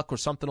bad luck or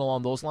something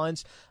along those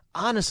lines.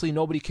 Honestly,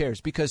 nobody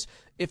cares because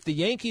if the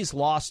Yankees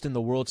lost in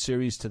the World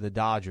Series to the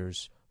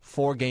Dodgers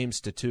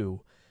 4-2,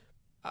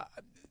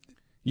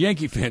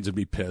 Yankee fans would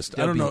be pissed.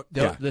 I don't know.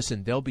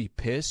 Listen, they'll be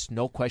pissed,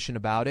 no question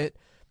about it.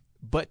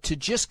 But to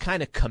just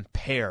kind of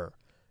compare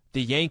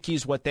the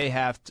Yankees, what they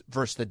have,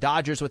 versus the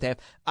Dodgers, what they have.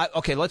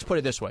 Okay, let's put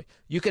it this way.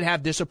 You could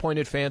have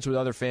disappointed fans with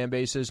other fan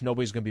bases.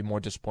 Nobody's going to be more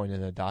disappointed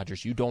than the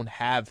Dodgers. You don't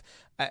have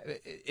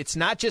it's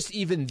not just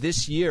even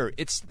this year.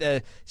 It's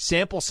the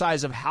sample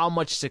size of how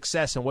much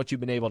success and what you've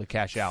been able to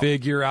cash out.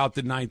 Figure out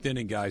the ninth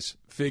inning, guys.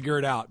 Figure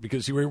it out,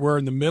 because we're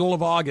in the middle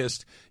of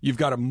August. You've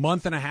got a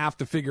month and a half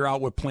to figure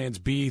out what plans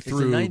B through.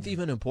 Is the ninth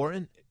even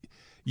important?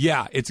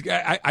 Yeah, it's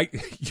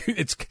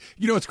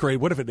it's great.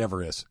 What if it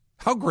never is?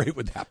 How great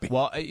would that be?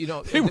 Well,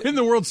 they win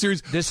the World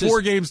Series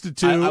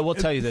 4-2. I will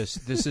tell you this.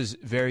 This is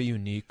very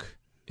unique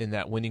in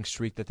that winning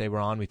streak that they were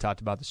on. We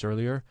talked about this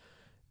earlier.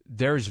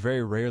 There's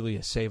very rarely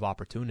a save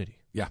opportunity.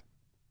 Yeah.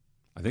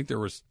 I think there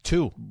was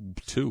two.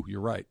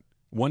 You're right.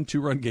 1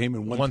 2-run game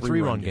and one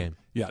 3-run game.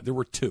 Yeah, there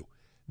were 2.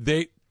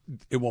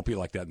 It won't be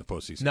like that in the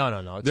postseason.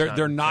 No.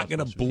 They're not going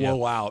to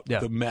blow out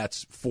the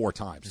Mets 4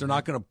 times. They're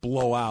not going to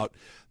blow out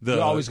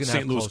the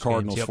St. Louis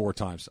Cardinals 4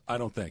 times. I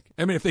don't think.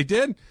 I mean, if they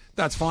did,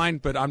 that's fine,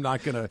 but I'm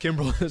not going to.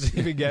 Kimbrel doesn't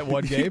even get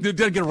one game. They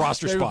didn't get a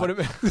roster spot.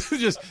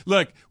 Just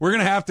look, we're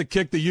going to have to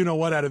kick the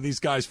you-know-what out of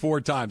these guys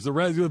 4 times. The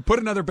rest, put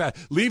another bat.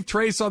 Leave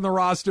Trace on the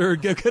roster.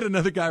 Get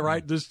another guy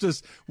right.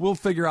 Just we'll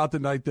figure out the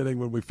ninth inning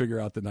when we figure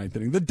out the ninth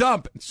inning. The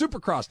Dump,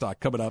 Supercross Talk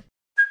coming up.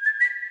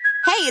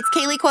 Hey, it's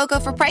Kaylee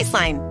Cuoco for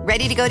Priceline.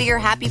 Ready to go to your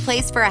happy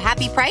place for a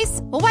happy price?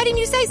 Well, why didn't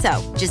you say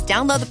so? Just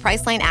download the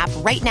Priceline app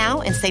right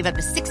now and save up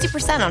to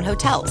 60% on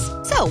hotels.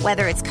 So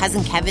whether it's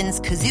Cousin Kevin's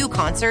Kazoo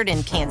Concert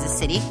in Kansas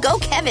City, go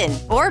Kevin,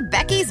 or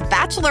Becky's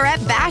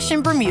Bachelorette Bash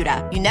in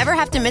Bermuda, you never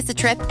have to miss a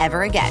trip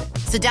ever again.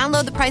 So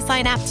download the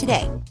Priceline app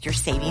today. Your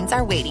savings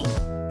are waiting.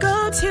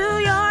 Go to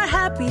your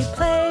happy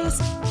place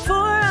for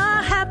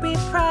a happy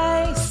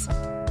price.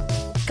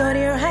 Go to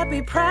your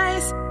happy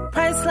price,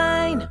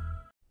 Priceline.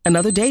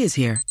 Another day is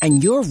here,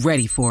 and you're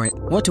ready for it.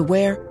 What to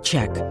wear?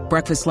 Check.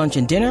 Breakfast, lunch,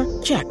 and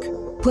dinner? Check.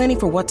 Planning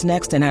for what's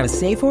next and how to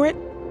save for it?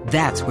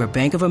 That's where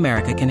Bank of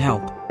America can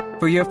help.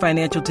 For your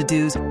financial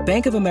to-dos,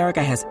 Bank of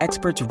America has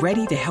experts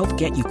ready to help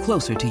get you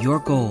closer to your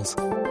goals.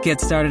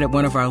 Get started at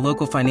one of our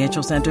local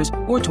financial centers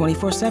or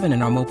 24/7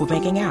 in our mobile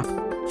banking app.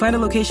 Find a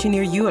location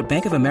near you at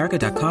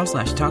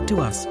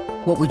bankofamerica.com/talktous.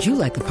 What would you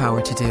like the power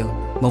to do?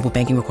 Mobile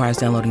banking requires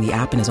downloading the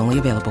app and is only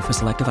available for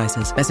select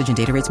devices. Message and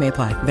data rates may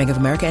apply. Bank of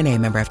America NA,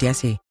 member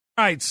FDIC.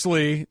 All right,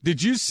 Slee,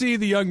 did you see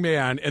the young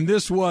man? And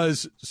this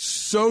was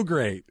so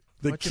great.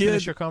 Why don't you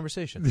finish your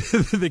conversation?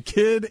 The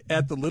kid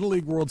at the Little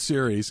League World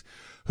Series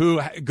who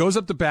goes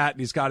up to bat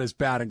and he's got his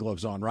batting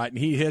gloves on, right? And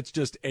he hits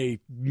just a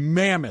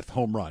mammoth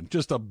home run,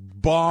 just a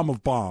bomb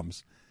of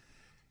bombs.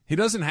 He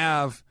doesn't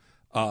have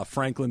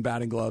Franklin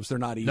batting gloves. They're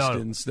not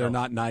Easton's. They're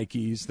not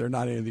Nikes. They're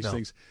not any of these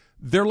things.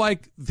 They're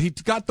like, he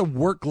got the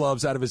work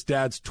gloves out of his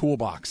dad's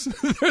toolbox.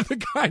 They're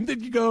the kind that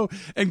you go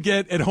and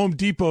get at Home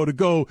Depot to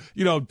go,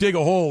 dig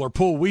a hole or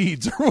pull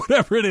weeds or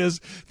whatever it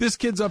is. This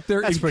kid's up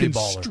there in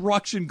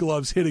construction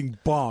gloves hitting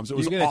bombs. It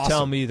was awesome. You're going to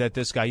tell me that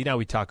this guy,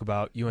 we talk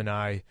about, you and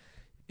I,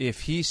 if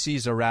he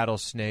sees a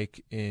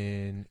rattlesnake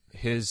in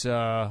his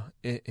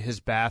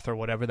bath or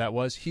whatever that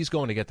was, he's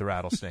going to get the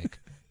rattlesnake.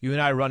 You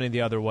and I running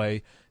the other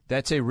way.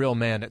 That's a real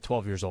man at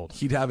 12 years old.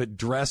 He'd have it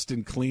dressed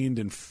and cleaned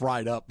and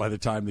fried up by the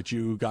time that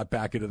you got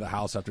back into the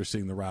house after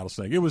seeing the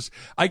rattlesnake. It was,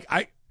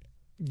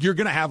 you're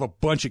going to have a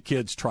bunch of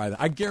kids try that.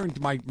 I guarantee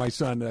my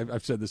son,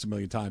 I've said this a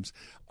million times,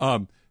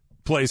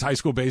 plays high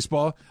school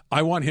baseball.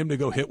 I want him to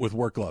go hit with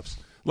work gloves.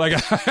 Like,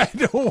 I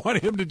don't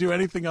want him to do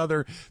anything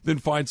other than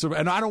find some,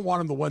 and I don't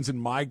want him the ones in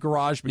my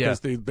garage because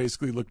they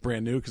basically look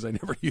brand new because I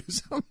never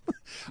use them.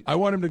 I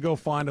want him to go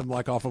find them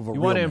like off of a real man.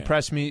 You want to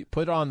impress me?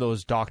 Put on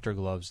those doctor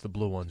gloves, the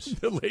blue ones.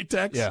 The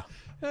latex? Yeah.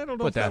 I don't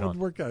know if that would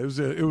work out.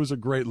 It was a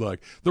great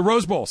look. The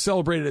Rose Bowl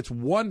celebrated its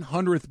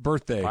 100th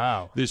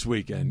birthday this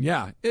weekend.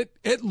 Yeah,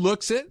 it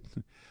looks it.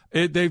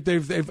 They've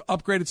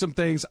upgraded some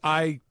things.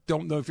 I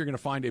don't know if you're going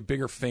to find a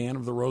bigger fan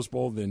of the Rose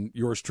Bowl than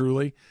yours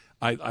truly.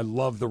 I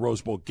love the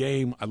Rose Bowl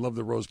game. I love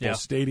the Rose Bowl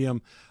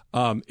Stadium.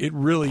 It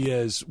really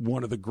is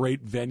one of the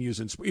great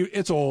venues.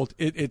 It's old.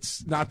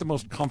 It's not the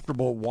most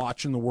comfortable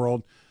watch in the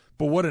world,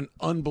 but what an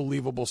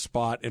unbelievable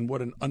spot and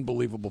what an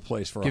unbelievable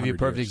place for 100 years. Give you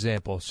a perfect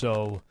example.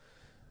 So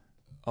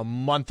a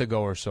month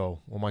ago or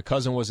so, when my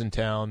cousin was in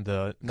town,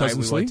 the night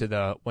we went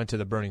to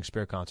the Burning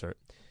Spear concert,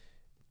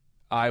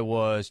 I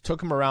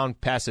took him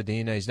around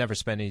Pasadena. He's never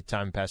spent any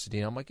time in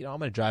Pasadena. I'm like, I'm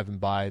going to drive him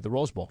by the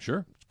Rose Bowl.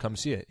 Sure. Come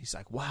see it. He's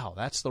like, wow,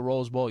 that's the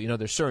Rose Bowl.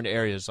 There's certain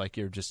areas like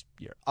you're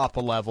up a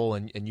level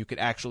and you could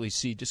actually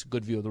see just a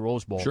good view of the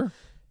Rose Bowl. Sure.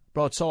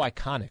 Bro, it's so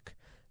iconic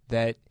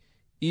that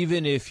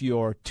even if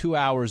you're 2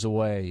 hours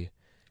away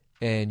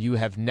and you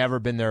have never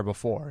been there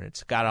before,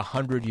 it's got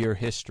 100-year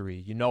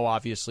history.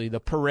 Obviously the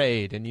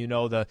parade and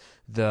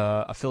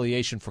the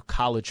affiliation for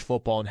college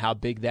football and how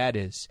big that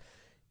is.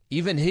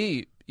 Even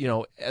he,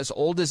 as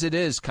old as it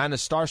is, kind of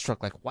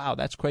starstruck, like, wow,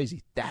 that's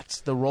crazy.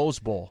 That's the Rose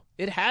Bowl.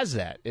 It has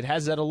that. It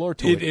has that allure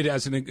to it. It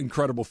has an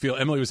incredible feel.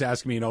 Emily was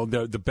asking me,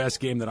 the best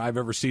game that I've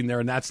ever seen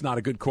there, and that's not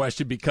a good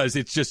question because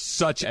it's just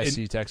such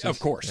SC Texas. Of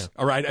course. Yeah.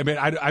 All right. I mean,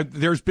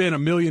 there's been a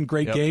million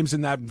great games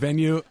in that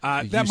venue.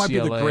 That might be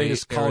the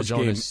greatest college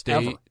Arizona game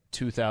State, ever.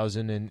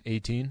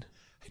 2018.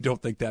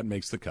 don't think that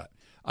makes the cut.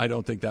 I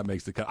don't think that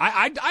makes the cut.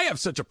 I have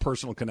such a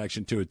personal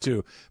connection to it,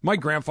 too. My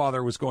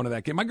grandfather was going to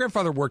that game. My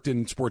grandfather worked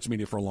in sports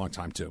media for a long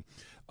time, too.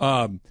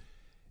 I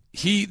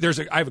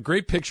have a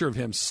great picture of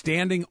him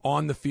standing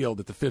on the field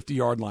at the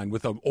 50-yard line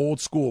with an old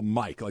school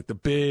mic, like the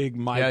big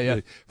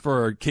mic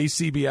for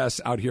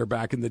KCBS out here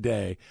back in the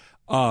day.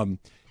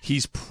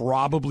 He's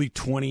probably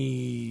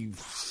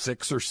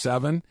 26 or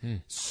 7,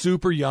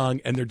 super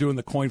young, and they're doing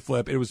the coin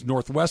flip. It was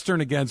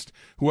Northwestern against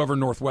whoever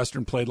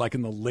Northwestern played, like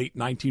in the late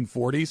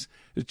 1940s.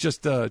 It's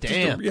just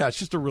it's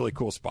just a really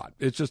cool spot.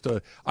 It's just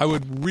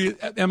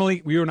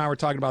Emily, you and I were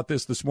talking about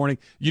this morning.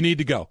 You need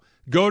to go.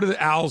 Go to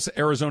the Owls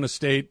Arizona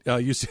State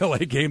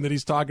UCLA game that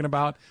he's talking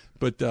about.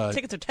 But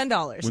tickets are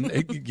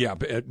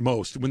 $10. At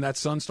most. When that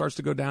sun starts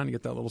to go down, you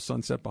get that little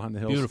sunset behind the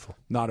hills. Beautiful.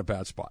 Not a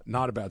bad spot.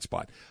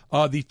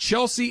 The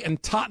Chelsea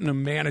and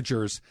Tottenham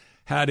managers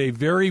had a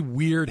very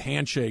weird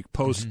handshake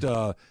post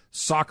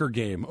soccer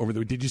game over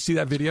the. Did you see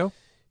that video?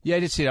 Yeah, I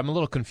did see it. I'm a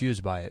little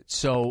confused by it.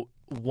 So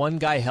one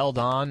guy held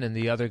on and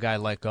the other guy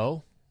let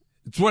go.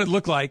 It's what it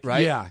looked like,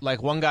 right? Yeah.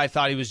 Like one guy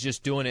thought he was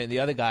just doing it, and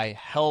the other guy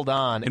held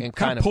on and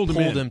kind of pulled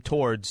him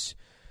towards.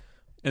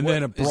 And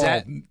then a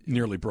brawl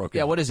nearly broke out.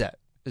 Yeah, what is that?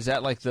 Is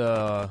that like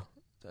a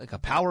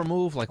power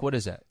move? Like, what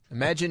is that?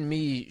 Imagine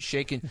me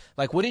shaking.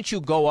 Like, wouldn't you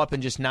go up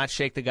and just not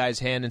shake the guy's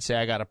hand and say,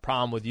 I got a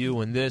problem with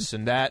you and this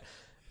and that?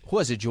 Who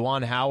was it,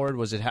 Juwan Howard?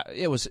 Was it?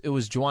 It was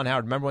Juwan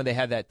Howard. Remember when they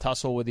had that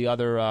tussle with the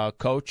other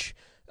coach?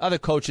 Other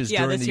coaches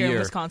during the year in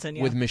Wisconsin,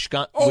 with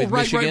Michigan.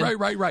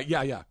 Right.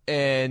 Yeah.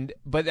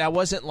 But that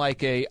wasn't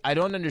like I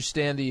don't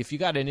understand if you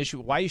got an issue,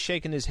 why are you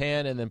shaking his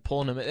hand and then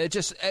pulling him?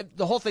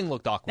 The whole thing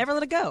looked awkward. Never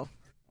let it go.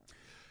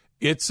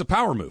 It's a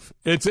power move.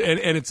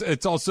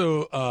 It's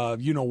also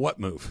what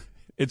move.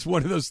 It's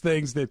one of those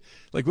things that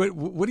like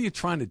what are you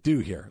trying to do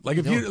here? Like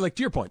if you like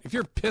to your point, if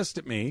you're pissed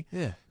at me,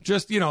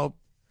 just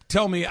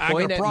tell me I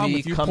got a problem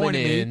with you. Point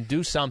at me,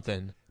 do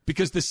something.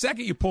 Because the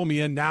second you pull me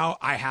in, now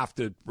I have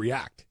to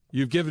react.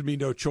 You've given me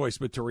no choice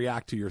but to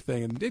react to your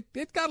thing, and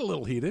it got a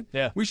little heated.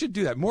 Yeah, we should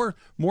do that. More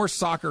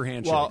soccer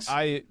handshakes. Well,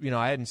 I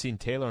hadn't seen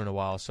Taylor in a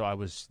while, so I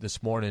was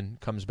this morning.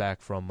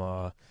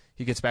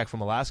 He gets back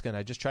from Alaska, and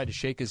I just tried to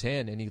shake his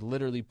hand, and he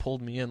literally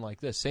pulled me in like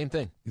this. Same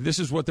thing. This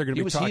is what they're going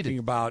to be talking heated.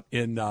 about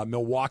in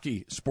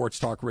Milwaukee Sports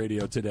Talk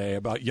Radio today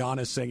about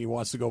Giannis saying he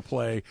wants to go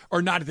play,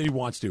 or not that he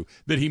wants to,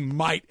 that he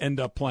might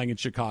end up playing in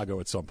Chicago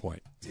at some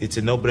point. It's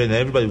a no-brainer.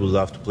 Everybody would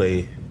love to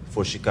play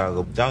for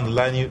Chicago. Down the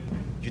line, you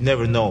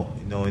never know.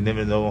 You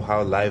never know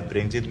how life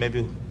brings it.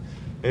 Maybe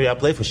I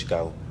play for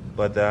Chicago,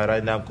 but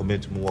right now I'm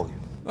committed to Milwaukee.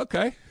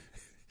 Okay.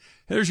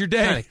 There's your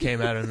day. Kind of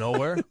came out of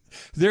nowhere.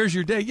 There's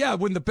your day. Yeah,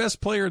 when the best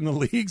player in the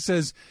league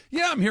says,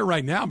 yeah, I'm here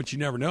right now, but you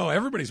never know.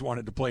 Everybody's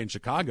wanted to play in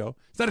Chicago.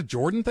 Is that a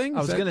Jordan thing? I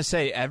was going to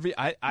say,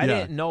 I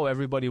didn't know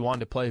everybody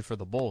wanted to play for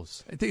the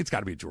Bulls. I think it's got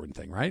to be a Jordan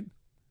thing, right?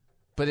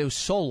 But it was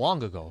so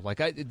long ago.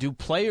 Like, do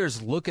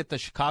players look at the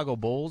Chicago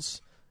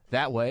Bulls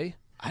that way?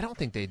 I don't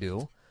think they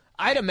do.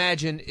 I'd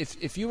imagine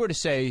if you were to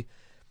say,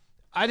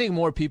 I think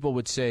more people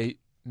would say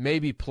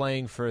maybe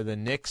playing for the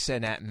Knicks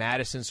and at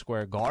Madison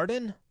Square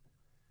Garden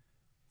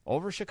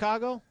over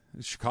Chicago.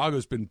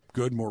 Chicago's been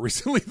good more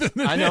recently than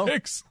the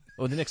Knicks.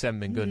 Well, the Knicks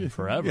haven't been good in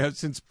forever. Yeah,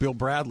 since Bill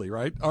Bradley,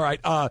 right? All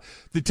right.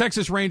 The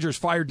Texas Rangers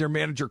fired their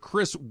manager,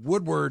 Chris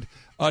Woodward.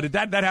 Did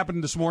that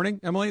happen this morning,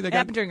 Emily? It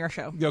happened during our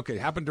show. Okay,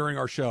 happened during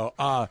our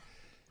show.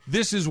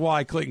 This is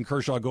why Clayton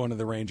Kershaw going to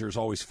the Rangers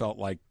always felt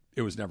like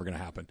it was never going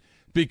to happen.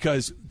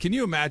 Because can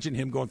you imagine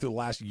him going through the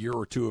last year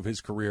or two of his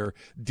career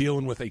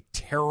dealing with a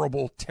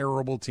terrible,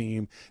 terrible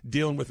team,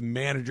 dealing with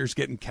managers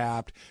getting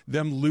capped,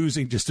 them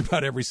losing just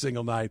about every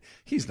single night?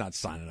 He's not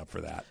signing up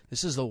for that.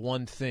 This is the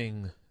one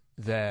thing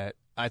that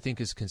I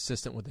think is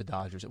consistent with the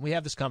Dodgers. And we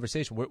have this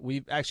conversation.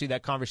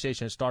 That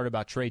conversation started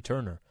about Trey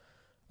Turner.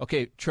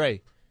 Okay,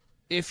 Trey,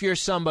 if you're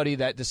somebody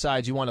that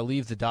decides you want to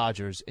leave the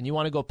Dodgers and you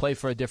want to go play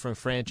for a different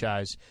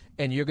franchise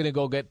and you're going to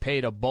go get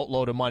paid a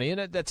boatload of money,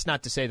 and that's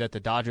not to say that the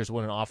Dodgers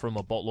wouldn't offer him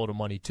a boatload of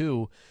money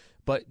too,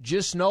 but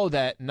just know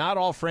that not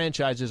all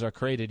franchises are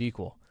created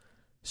equal.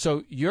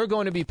 So you're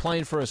going to be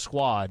playing for a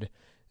squad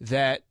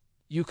that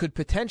you could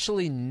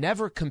potentially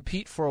never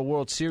compete for a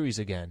World Series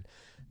again.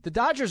 The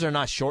Dodgers are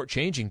not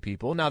shortchanging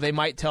people. Now, they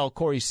might tell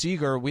Corey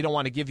Seager, we don't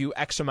want to give you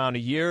X amount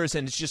of years,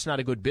 and it's just not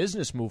a good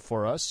business move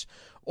for us.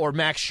 Or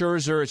Max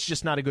Scherzer, it's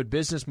just not a good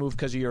business move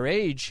because of your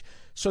age.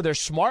 So they're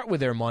smart with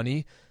their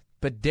money.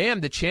 But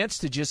damn, the chance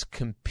to just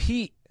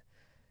compete.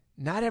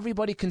 Not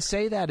everybody can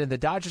say that, and the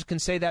Dodgers can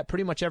say that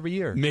pretty much every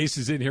year. Mace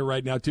is in here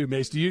right now, too.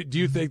 Mace, do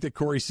you think that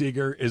Corey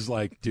Seager is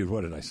like, dude,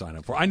 what did I sign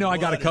up for? I know I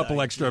got a couple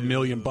extra $1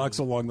 million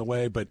along the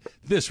way, but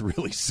this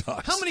really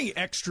sucks. How many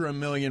extra $1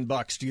 million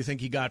do you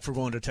think he got for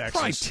going to Texas?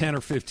 Probably 10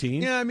 or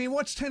 15. Yeah, I mean,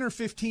 what's 10 or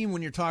 15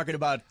 when you're talking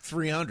about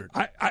 300?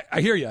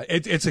 I hear you.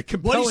 It's a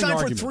compelling argument. Well,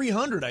 he signed for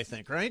 300, I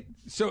think, right?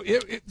 So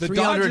the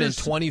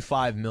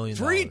 $325 million.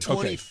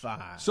 $325.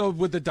 Okay. So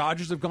would the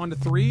Dodgers have gone to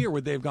 3, or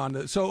would they have gone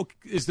to? So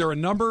is there a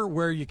number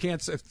where you can't?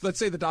 Let's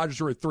say the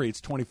Dodgers were at 3,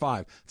 it's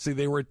 25. Let's say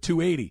they were at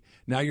 280.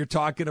 Now you're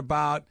talking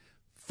about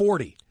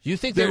 40. You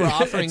think they were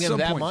offering At him some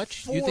that point.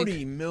 much? You $40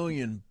 think?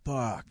 million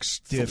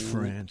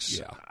difference.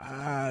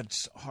 Yeah.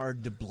 It's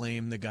hard to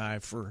blame the guy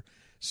for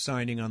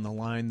signing on the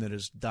line that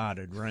is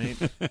dotted, right?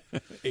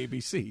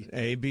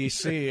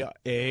 ABC.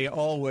 A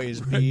always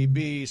B,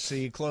 B,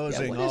 C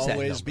closing, what is that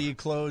always number? B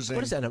closing.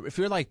 What is that number? If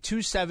you're like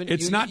 270,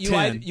 It's not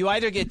 10. You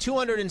either get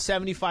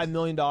 $275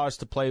 million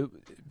to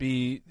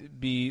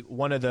be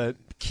one of the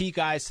key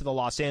guys to the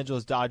Los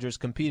Angeles Dodgers,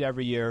 compete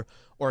every year,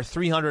 or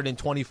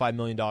 $325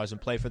 million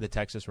and play for the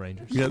Texas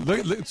Rangers. Yeah,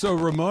 look, so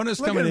Ramona's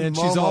Look coming at in.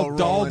 Momo She's all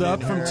dolled rolling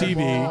up in from her.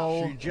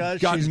 TV.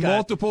 She's got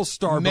multiple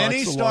Starbucks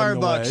many along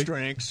Starbucks the way.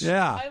 drinks.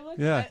 Yeah, I look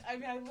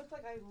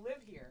like I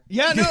live here.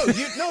 Yeah,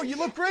 you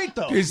look great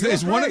though. Is You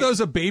look one of great. those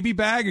a baby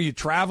bag? Are you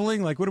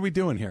traveling? Like, what are we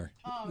doing here?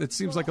 It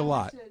seems like a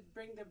lot. To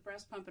bring the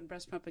breast pump and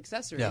breast pump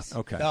accessories. Yeah.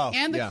 Okay.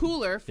 And the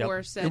cooler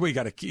for said. We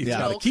got to keep. Yeah.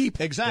 Got to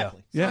keep.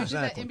 Exactly. So Yeah. I did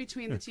that in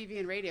between the TV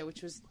and radio,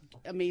 which was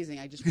amazing.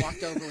 I just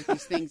walked over with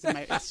these things, and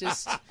it's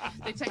just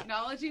the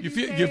technology. You these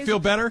feel days, you feel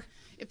better?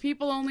 If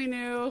people only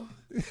knew.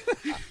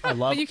 I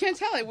love. But you can't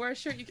tell. I wear a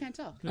shirt. You can't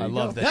tell. I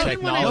love the I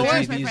didn't want to technology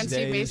embarrass my these friend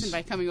Steve days. Mason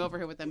by coming over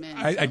here with them in.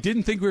 I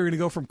didn't think we were going to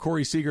go from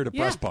Corey Seager to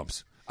breast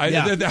pumps.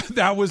 Yeah.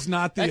 That was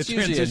not the That's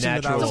usually a transition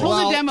that I natural- was It's a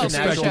whole new demo for the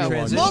expecting show. along.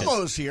 Transition.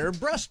 Momo's here.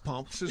 Breast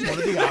pumps is one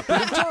of the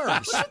operative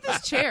terms. Look at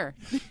this chair.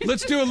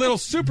 Let's do a little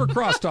super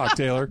crosstalk,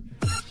 Taylor.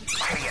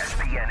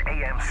 KSPN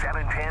AM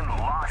 710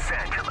 Los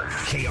Angeles.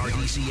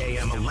 KRDC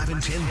AM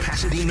 1110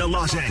 Pasadena,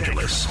 Los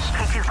Angeles.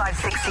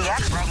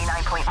 K256CX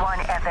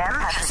 99.1 FM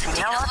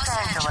Pasadena, Los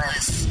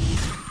Angeles.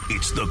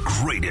 It's the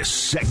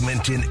greatest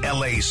segment in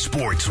LA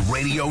sports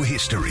radio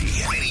history.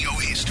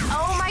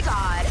 Oh my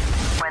God.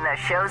 When the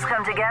shows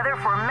come together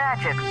for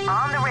magic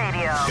on the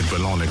radio. It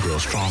will only grow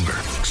stronger.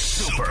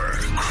 Super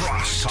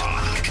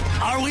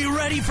Crosstalk. Are we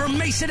ready for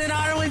Mason and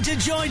Ireland to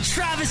join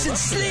Travis and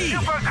Slee?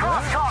 Super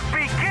Crosstalk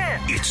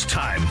begin. It's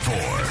time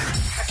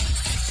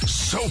for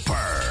Super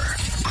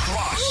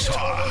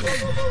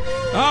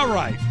Crosstalk. All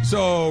right.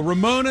 So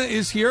Ramona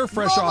is here,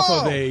 fresh off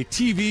of a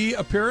TV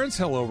appearance.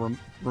 Hello,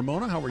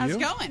 Ramona. How are How's you?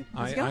 it going?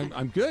 How's it going?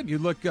 I'm good. You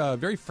look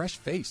very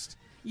fresh-faced.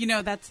 You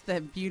know, that's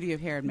the beauty of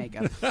hair and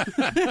makeup.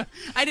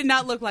 I did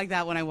not look like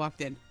that when I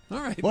walked in. All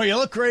right. Well, you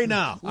look great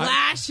now.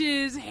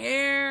 Lashes,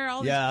 hair,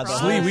 all Yeah, this the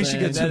product. Slee, we should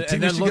get some,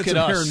 And then look at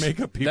hair us. and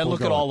makeup people Then look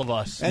going. at all of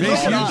us. And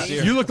Mace, look at us.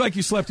 you look like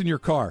you slept in your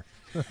car.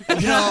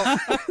 You know,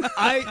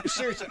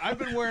 seriously, I've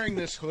been wearing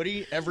this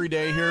hoodie every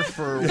day here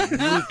for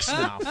weeks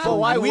now. Well,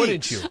 why weeks.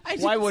 wouldn't you? I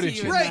didn't Why see wouldn't you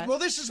you? in Right. that. Well,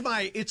 this is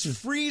it's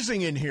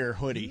freezing in here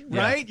hoodie,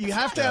 right? You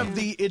have to have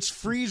the it's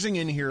freezing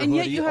in here And hoodie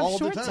yet you have all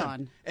shorts the time.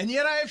 on. And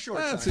yet I have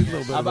shorts That's on. a little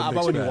bit How of a about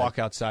mixed when you bag. walk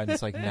outside and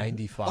it's like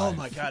 95? Oh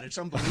my God, it's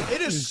unbelievable. It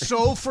is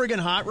so friggin'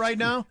 hot right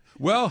now.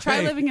 Well, Try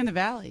hey, living in the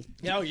valley.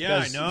 Oh yeah,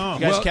 I know. You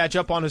guys Well, catch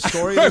up on a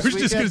story I this was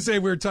just weekend? going to say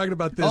we were talking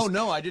about this. Oh,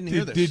 no, I didn't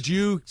hear this. Did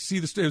you see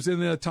the? It was in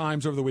the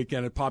Times over the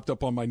weekend. It popped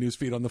up on my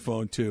newsfeed on the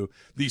phone too.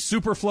 The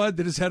super flood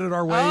that is headed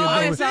our way. Oh,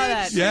 I saw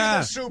that.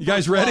 Yeah, Super you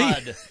guys ready?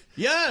 flood.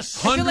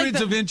 Yes. feel like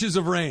Hundreds of inches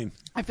of rain.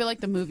 I feel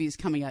like the movie's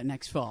coming out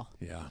next fall.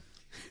 Yeah.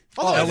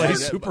 Oh, LA that-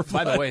 super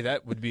By the flood. way,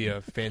 that would be a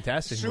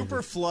fantastic Super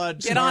movie.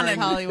 flood. Get on it, starring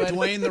Hollywood.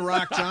 Dwayne the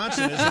Rock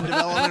Johnson is in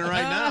development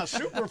right now.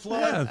 Super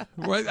flood.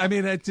 Yeah. Well, I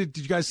mean, did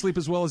you guys sleep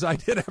as well as I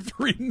did after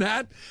reading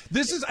that?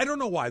 This is, I don't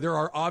know why. There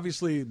are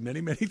obviously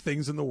many, many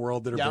things in the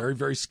world that are Yep. very,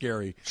 very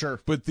scary. Sure.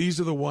 But these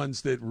are the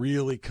ones that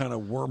really kind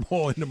of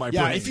wormhole into my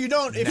Yeah, brain. if you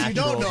don't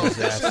Natural know, this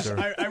is,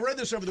 disaster. I read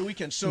this over the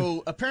weekend.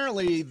 So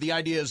apparently, the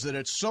idea is that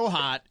it's so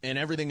hot and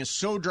everything is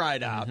so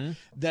dried out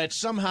that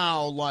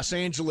somehow Los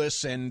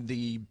Angeles and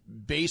the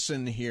basin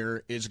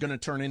here is going to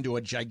turn into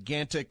a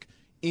gigantic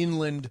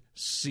inland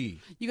sea.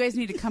 You guys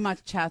need to come out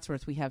to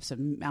Chatsworth. We have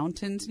some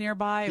mountains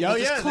nearby. Oh, We'll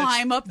yeah, just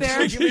climb up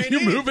there. you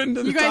move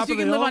into the You guys, top you of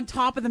the can live hill? on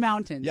top of the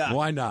mountain. Yeah.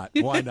 Why not?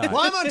 Why not?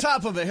 Well, I'm on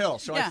top of a hill,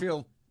 so I Yeah.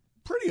 feel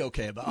pretty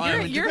okay about it. Your- I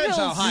mean, it your depends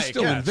how hill's- high You're it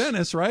still in gets.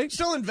 Venice, right?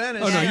 Still in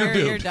Venice. Oh, no, Yeah, you're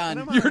doomed. you're done.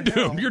 I'm on You're a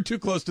hill. doomed. You're too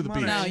close to the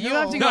beach. No, you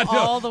have to go Not-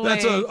 all the way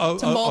That's to a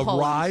Mulholland.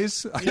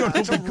 rise. I don't know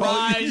It's if a we call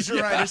it. rise,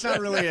 right? It's not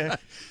really a.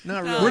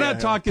 Not really. We're a not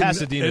hill. talking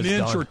Pasadena's an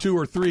inch done. or two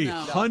or three. No.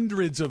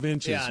 Hundreds of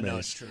inches. Yeah, no, Mace.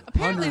 it's true.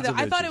 Apparently, Hundreds though, of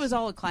I thought it inches. was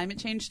all a climate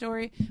change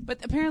story, but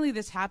apparently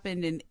this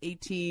happened in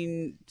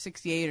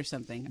 1868 or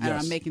something. I don't know,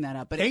 Yes. I'm making that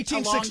up, but it's a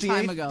long 1868.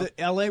 time ago.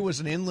 The L.A. was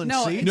an inland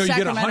No, sea. in No, you get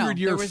a Sacramento.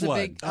 100-year There was flood.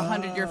 a big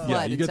 100-year flood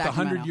Yeah, you in get the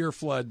Sacramento. 100-year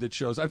flood that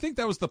shows. I think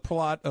that was the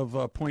plot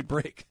of Point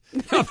Break.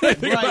 I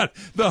think about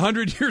the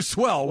 100-year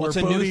swell. Well, it's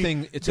where a new Bodie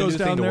thing. It's a goes new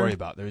down thing to there. worry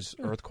about. There's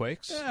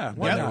earthquakes. Yeah, When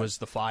why there not? was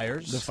the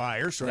fires. The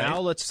fires, right? Now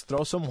let's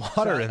throw some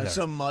water in there.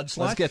 Some mudslides.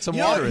 Let's get some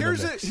You know, water in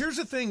here's the mix. Here's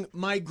the thing.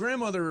 My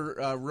grandmother,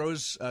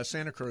 Rose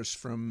Santa Cruz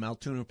from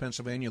Altoona,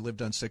 Pennsylvania,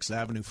 lived on 6th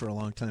Avenue for a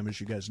long time, as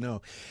you guys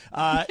know.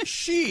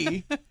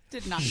 She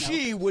Did not know.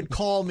 She would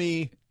call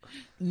me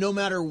no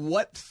matter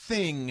what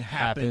thing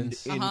happened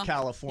Happens. in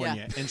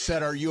California Yeah. and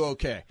said, "Are you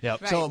okay?"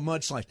 Yep. So Right.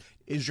 mudslide.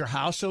 Is your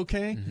house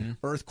okay?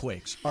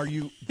 Earthquakes.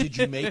 Did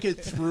you make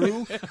it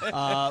through?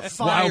 Fires.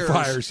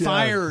 Wildfires. Yeah.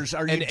 Fires.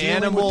 Are you An dealing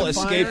animal with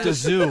the escaped a fires?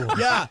 zoo.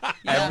 Yeah.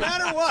 No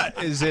matter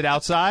what. Is it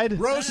outside?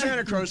 Rose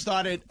Santa Cruz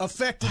thought it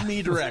affected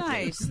me directly.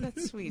 Nice.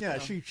 That's sweet. Yeah,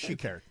 though. she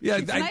cared. Yeah,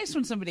 It's nice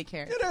when somebody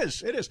cares. It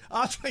is. It is.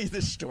 I'll tell you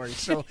this story.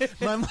 So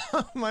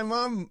my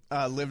mom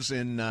lives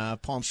in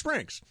Palm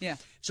Springs. Yeah.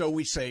 So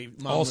we say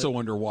Mom Also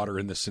underwater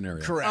in this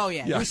scenario. Correct. Oh,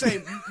 yeah. We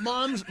say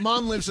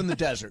mom lives in the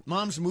desert.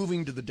 Mom's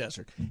moving to the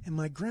desert. And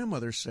my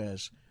grandmother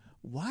says,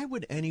 why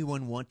would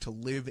anyone want to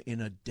live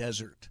in a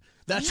desert?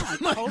 That's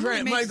what my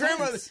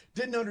grandmother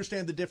didn't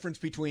understand the difference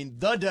between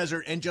the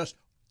desert and just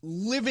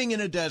living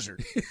in a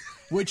desert,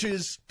 which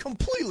is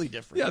completely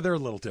different. Yeah, they're a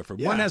little different.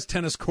 Yeah. One has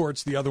tennis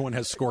courts, the other one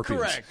has scorpions.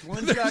 Correct.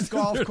 One's got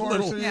golf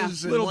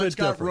courses, and one's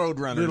got road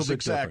runners.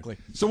 Exactly.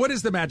 So what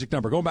is the magic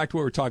number? Going back to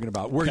what we were talking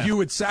about, where you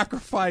would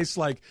sacrifice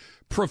like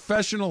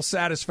professional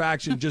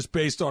satisfaction just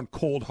based on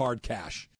cold, hard cash.